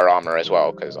describe our armor as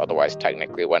well, because otherwise,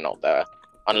 technically, we're not there.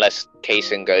 Unless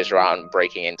Kason goes around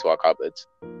breaking into our cupboards.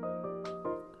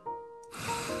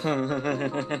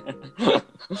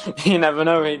 You never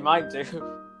know, he might do.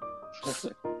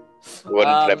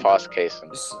 Wouldn't put it past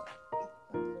Kason.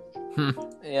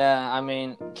 Yeah, I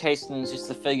mean, Kason's just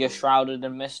a figure shrouded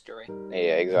in mystery.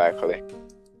 Yeah, exactly.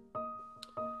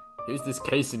 Who's this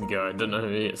Kason guy? I don't know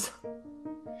who he is.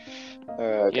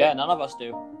 Okay. Yeah, none of us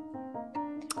do.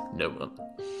 No one.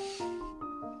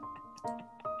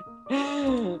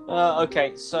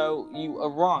 Okay, so you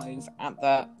arrive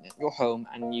at your home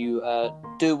and you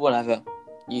do whatever.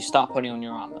 You start putting on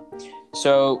your armor.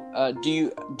 So, do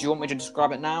you want me to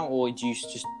describe it now, or do you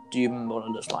remember what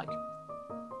it looks like?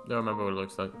 Don't remember what it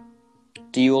looks like.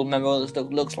 Do you all remember what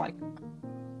it looks like?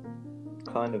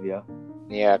 Kind of, yeah.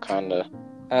 Yeah, kinda.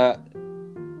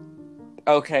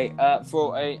 Okay.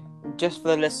 Just for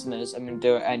the listeners, I'm gonna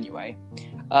do it anyway.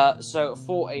 So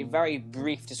for a very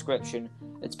brief description,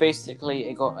 it's basically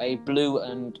it got a blue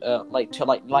and like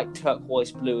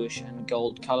turquoise, bluish and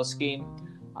gold color scheme,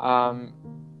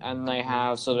 and they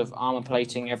have sort of armor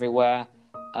plating everywhere,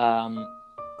 and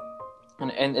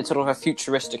it's sort of a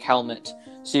futuristic helmet.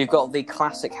 So you've got the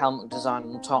classic helmet design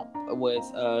on top with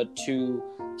two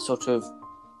sort of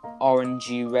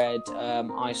orangey red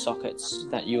eye sockets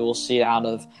that you will see out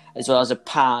of, as well as a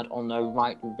pad on the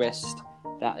right wrist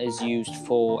that is used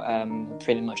for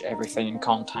pretty much everything in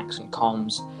contacts and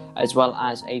comms, as well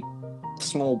as a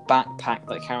small backpack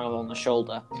that carries on the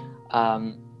shoulder,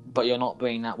 but you're not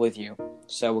bringing that with you,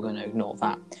 so we're going to ignore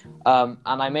that. And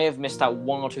I may have missed out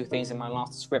one or two things in my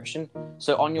last description.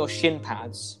 So on your shin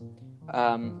pads,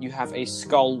 you have a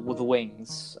skull with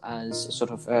wings as a sort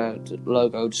of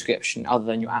logo description, other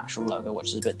than your actual logo, which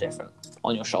is a bit different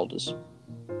on your shoulders.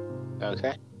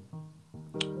 Okay.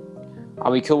 Are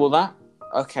we cool with that?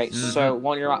 Okay, So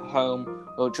while you're at home,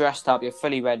 you're dressed up, you're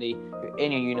fully ready, you're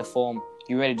in your uniform,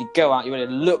 you're ready to go out, you're ready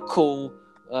to look cool,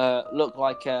 look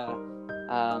like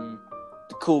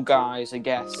the cool guys, I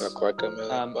guess. Look like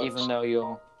a even though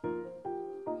you're...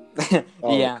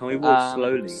 Oh, yeah. Can we walk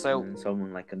slowly? So And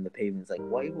someone like on the pavement's like,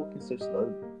 "Why are you walking so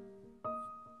slowly?"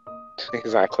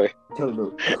 Exactly. To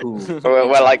look cool.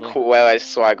 We're like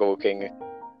swag walking.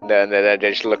 Then they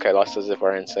just look at us as if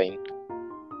we're insane.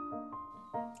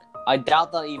 I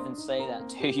doubt they'll even say that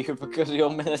to you because of your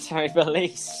military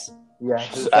police. Yeah,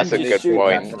 That's a You good shoot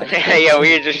point. them. Yeah,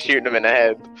 we just shoot them in the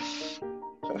head.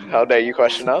 How dare you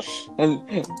question us? And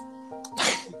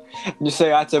you say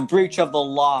that's a breach of the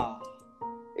law.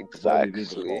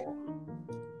 Exactly.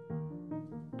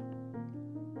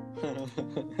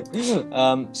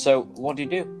 So what do you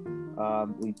do?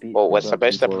 We beat. Well, we're the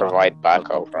supposed to people provide up.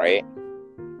 backup, right?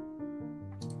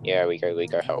 Yeah, we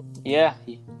go help. Yeah.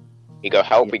 We go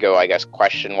help, we go, I guess,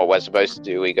 question what we're supposed to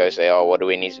do. We go say, oh, what do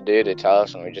we need to do? They tell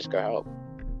us, and we just go help.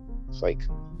 It's like,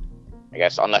 I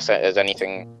guess, unless there's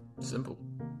anything... Simple.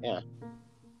 Yeah.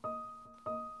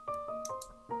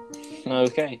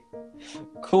 Okay.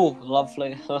 Cool.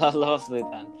 Lovely. Lovely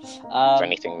then. Does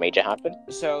anything major happen?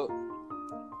 So,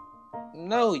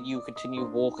 no, you continue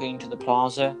walking to the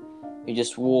plaza. You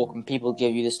just walk, and people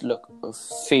give you this look of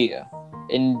fear.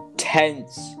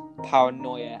 Intense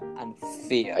paranoia and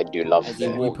fear. I do love As you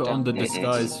that. walk We put down. on the It's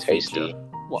disguise tasty. feature.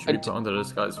 What, Should we put on the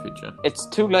disguise feature? it's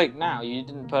too late now. You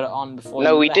didn't put it on before.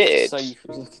 No, you we left, did. So you...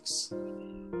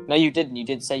 No, you didn't. You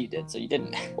did say you did, so you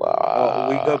didn't. Oh,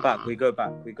 we go back. We go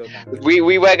back.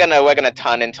 We're gonna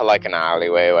turn into like an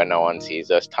alleyway where no one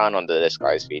sees us. Turn on the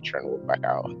disguise feature and walk back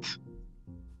out.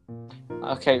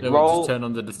 Okay, Then we roll. just turn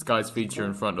on the disguise feature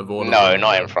in front of all of No, them.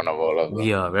 not in front of all of them.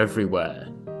 We are everywhere.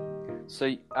 So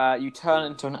you turn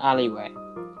into an alleyway.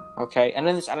 Okay, and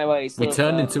in this alleyway, We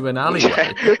turn into an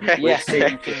alleyway. Yes.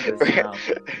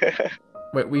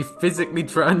 Wait, we physically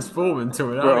transform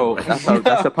into an Bro, alleyway.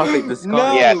 that's a perfect disguise.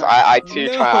 No. Yes, I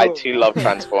No. too love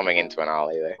transforming into an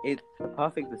alleyway. It's a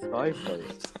perfect disguise, though.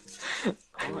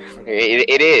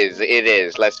 It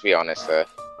is. Let's be honest, sir.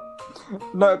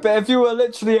 No, but if you were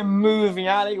literally a moving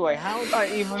alleyway, how would that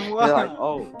even They're work? like,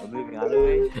 oh, a moving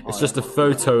alleyway? It's just a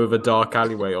photo of a dark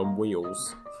alleyway on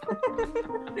wheels.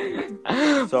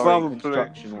 Sorry, Probably.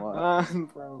 construction work.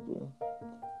 Probably.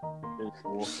 Just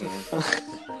walking.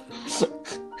 So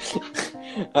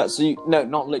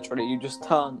not literally. You just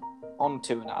turn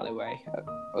onto an alleyway,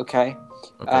 okay?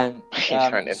 Okay. And You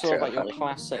turn into sort of an like your alleyway.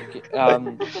 classic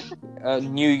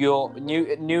New York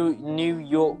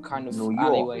kind of New York.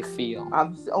 alleyway feel.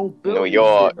 Billy. New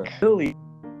York. Billy.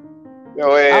 No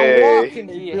I'm way. walking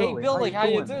to you. Hey Billy, Billy, how how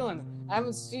you you doing? I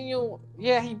haven't seen you.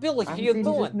 Yeah, hey Billy, how I you haven't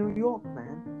seen you since doing? New York,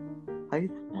 man. How you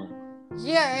doing?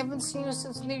 Yeah, I haven't seen you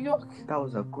since New York. That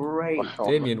was a great. Wow.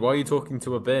 Damien, why are you talking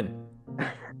to a bin?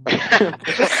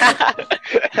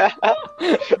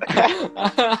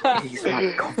 He's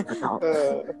my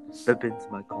confidant. The bin's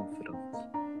my confidant.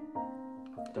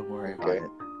 Don't worry about Okay.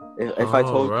 it. If I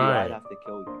told you, Alright. I'd have to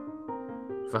kill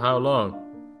you. For how long?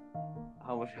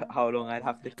 How long I'd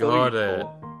have to kill Got you it.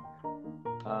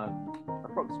 for?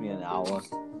 Approximately an hour.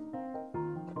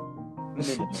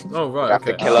 Minimum. Oh, You right, have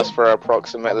okay. to kill us for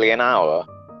approximately an hour.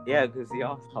 Yeah, because he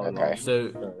asked how Okay. long.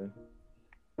 So,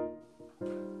 So,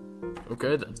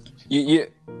 okay then.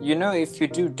 You know, if you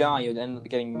do die, you'll end up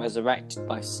getting resurrected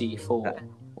by C4,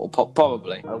 or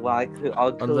probably. well,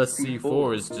 I'll kill Unless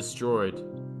C4 is destroyed.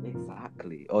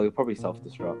 Exactly. Or you'll probably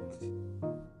self-destruct.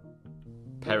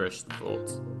 Perish the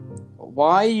thought.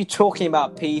 Why are you talking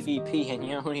about PvP and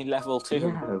you're only level 2?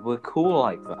 Yeah, we're cool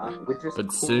like that. We're just But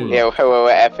cool. soon- Yeah, we're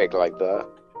epic like that.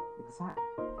 Exactly.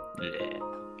 Yeah.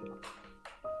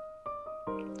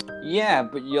 Yeah,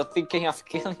 but you're thinking of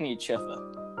killing each other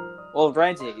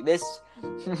already.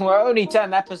 We're only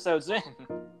 10 episodes in.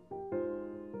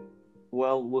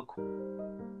 Well, we're cool.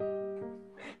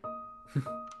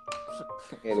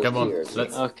 Come on, Cheers.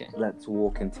 let's Okay. Let's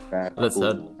walk into bed. Let's Cool.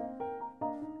 head.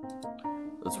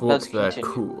 Let's walk Let's there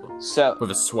continue. cool. So,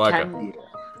 With a swagger. can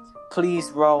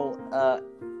please roll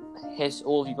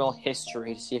all of you roll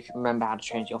history to see if you remember how to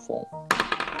change your form.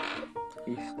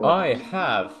 I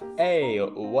have a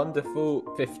wonderful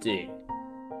 15.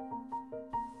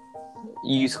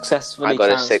 You successfully I got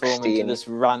a transform 16. into this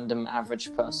random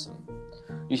average person.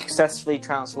 You successfully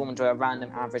transform into a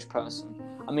random average person.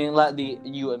 I mean,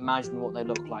 you imagine what they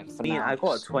look like for now. I got a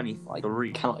because,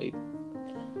 23. cannot even.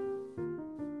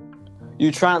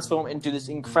 You transform into this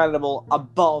incredible,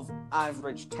 above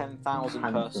average 10,000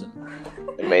 person.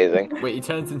 Amazing. Wait, he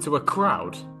turns into a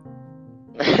crowd.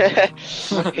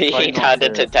 He turned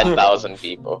into 10,000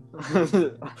 people.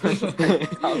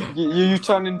 you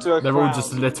turn into a They're crowd. all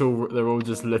just little. They're all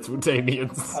just little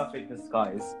Damians. Perfect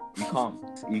disguise. You can't.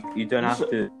 You don't have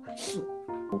to.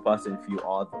 Person if you are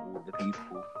all the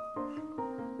people.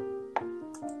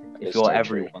 If It's you're so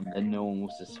everyone, then no one will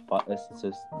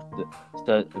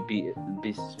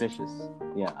be suspicious.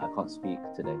 Yeah, I can't speak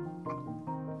today.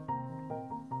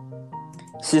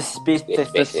 Suspicious.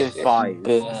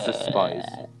 Suspies.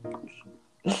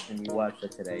 Any word for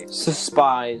today?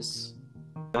 Suspies.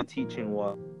 I'm teaching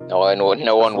what? No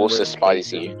one will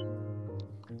despise you.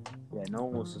 Yeah, no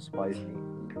one will despise me.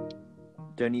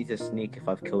 Don't need to sneak if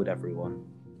I've killed everyone.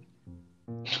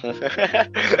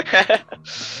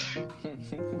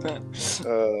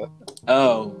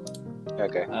 Oh.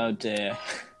 Okay. Oh dear.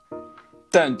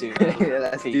 Don't do that. Yeah,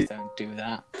 let's Please do- don't do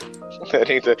that.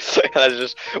 Let's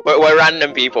just. We're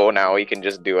random people now. We can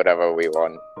just do whatever we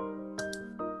want.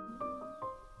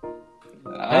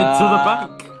 Head to the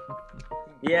bank.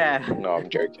 Yeah. No, I'm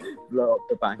joking. Blow up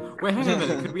the bank. Wait, hang on a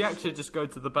minute. Could we actually just go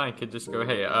to the bank and just go,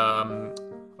 hey,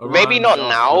 Maybe Orion not asked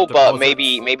now, for but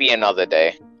deposits. maybe another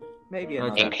day. Maybe Okay.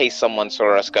 another. In case someone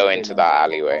saw us go into that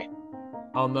alleyway.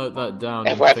 I'll note that down.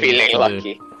 If in we're things feeling to do.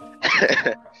 lucky.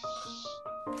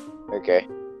 Okay.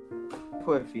 If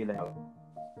we're feeling and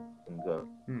go.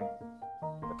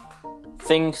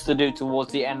 Things to do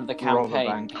towards the end of the Rob a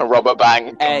campaign. bank. Rob a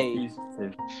bank. A.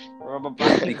 Fugitive. Rob a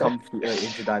bank. Become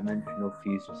interdimensional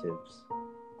fugitives.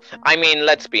 I mean,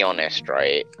 let's be honest,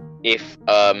 right? If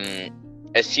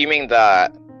assuming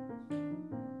that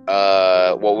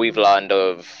what we've learned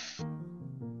of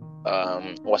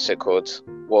what's it called?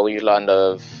 What we learned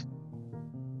of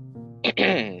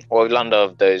what we learned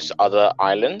of those other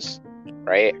islands,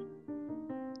 right?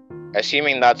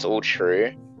 Assuming that's all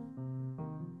true,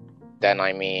 then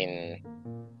I mean,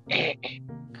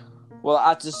 Well,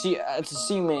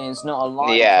 assuming it's not a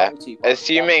lie. yeah,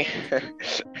 assuming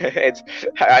it's.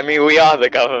 I mean, we are the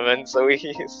government, so we,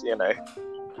 you know.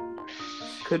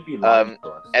 Could be lying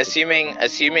for us.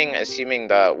 Assuming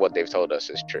that what they've told us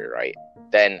is true, right?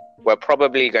 Then we're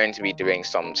probably going to be doing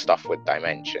some stuff with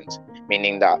dimensions,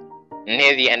 meaning that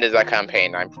near the end of the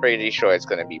campaign, I'm pretty sure it's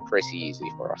going to be pretty easy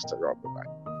for us to rob the bank.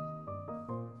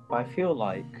 I feel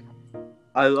like,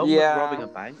 along Yeah. with robbing a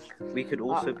bank, we could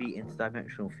also be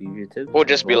interdimensional fugitives. Or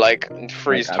just be as well. like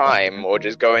freeze Like, time, or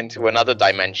just go into another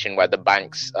dimension where the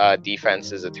bank's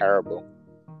defenses are terrible.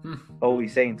 Oh, we're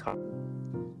saying time.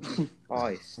 Oh,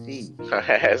 I see.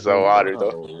 So hard,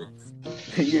 though.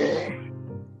 Yeah.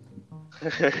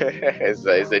 It's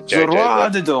a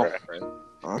Zorado. JoJo reference.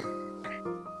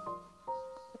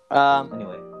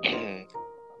 Anyway,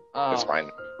 It's fine.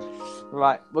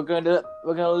 Right, we're gonna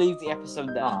leave the episode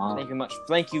there. Aw.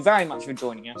 Thank you very much for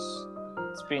joining us.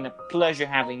 It's been a pleasure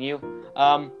having you.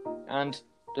 And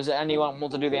does anyone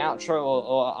want to do the outro,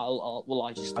 or will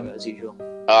I just do it as usual?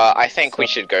 I think we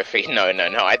should go for no.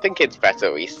 I think it's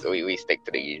better we stick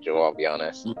to the usual. I'll be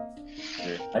honest.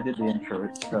 I did the intro.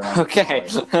 Okay.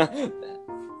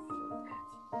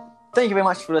 Thank you very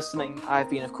much for listening. I've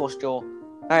been, of course, your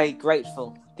very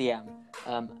grateful DM,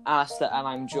 Alistair, and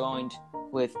I'm joined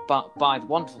by the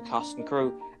wonderful cast and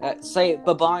crew. Say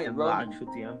bye-bye, And the Ronan. actual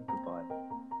DM, goodbye.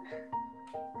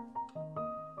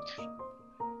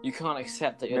 You can't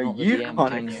accept that you're No, not the you DM,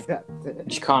 can't can you? accept it. You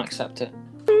just can't accept it.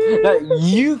 No,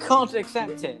 you can't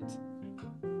accept it.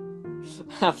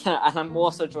 And I'm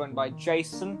also joined by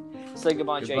Jason. Say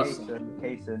goodbye, Goodbye. Jason.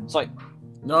 Kason. Sorry.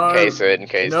 No.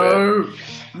 Kason.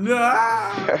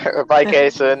 No. Bye,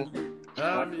 Kason.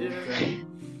 Yeah.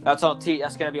 That's on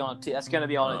That's gonna be on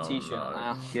a Oh, T-shirt no.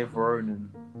 now. Give Ronan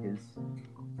his.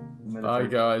 Bye,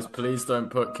 guys. Please don't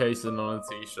put Kason on a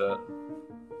t-shirt.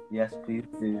 Yes, please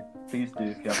do. Please do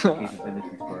if you have the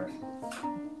capabilities for it.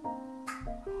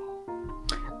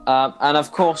 And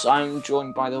of course, I'm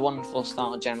joined by the wonderful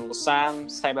Star General Sam.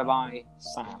 Say bye-bye,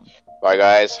 Sam. Bye,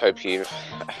 guys. Hope you've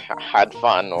had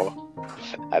fun or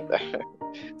had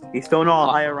He's still not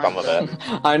a higher some rank. of it.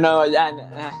 I know, and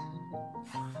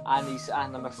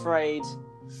I'm afraid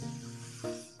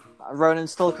Ronan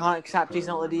still can't accept he's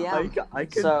not the DM. I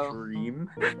can So- dream.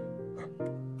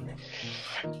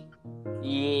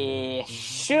 Yeah,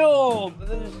 sure, but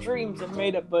those dreams are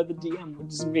made up by the DM, which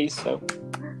is me. So,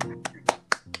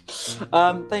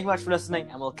 thank you much for listening,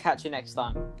 and we'll catch you next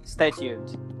time. Stay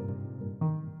tuned.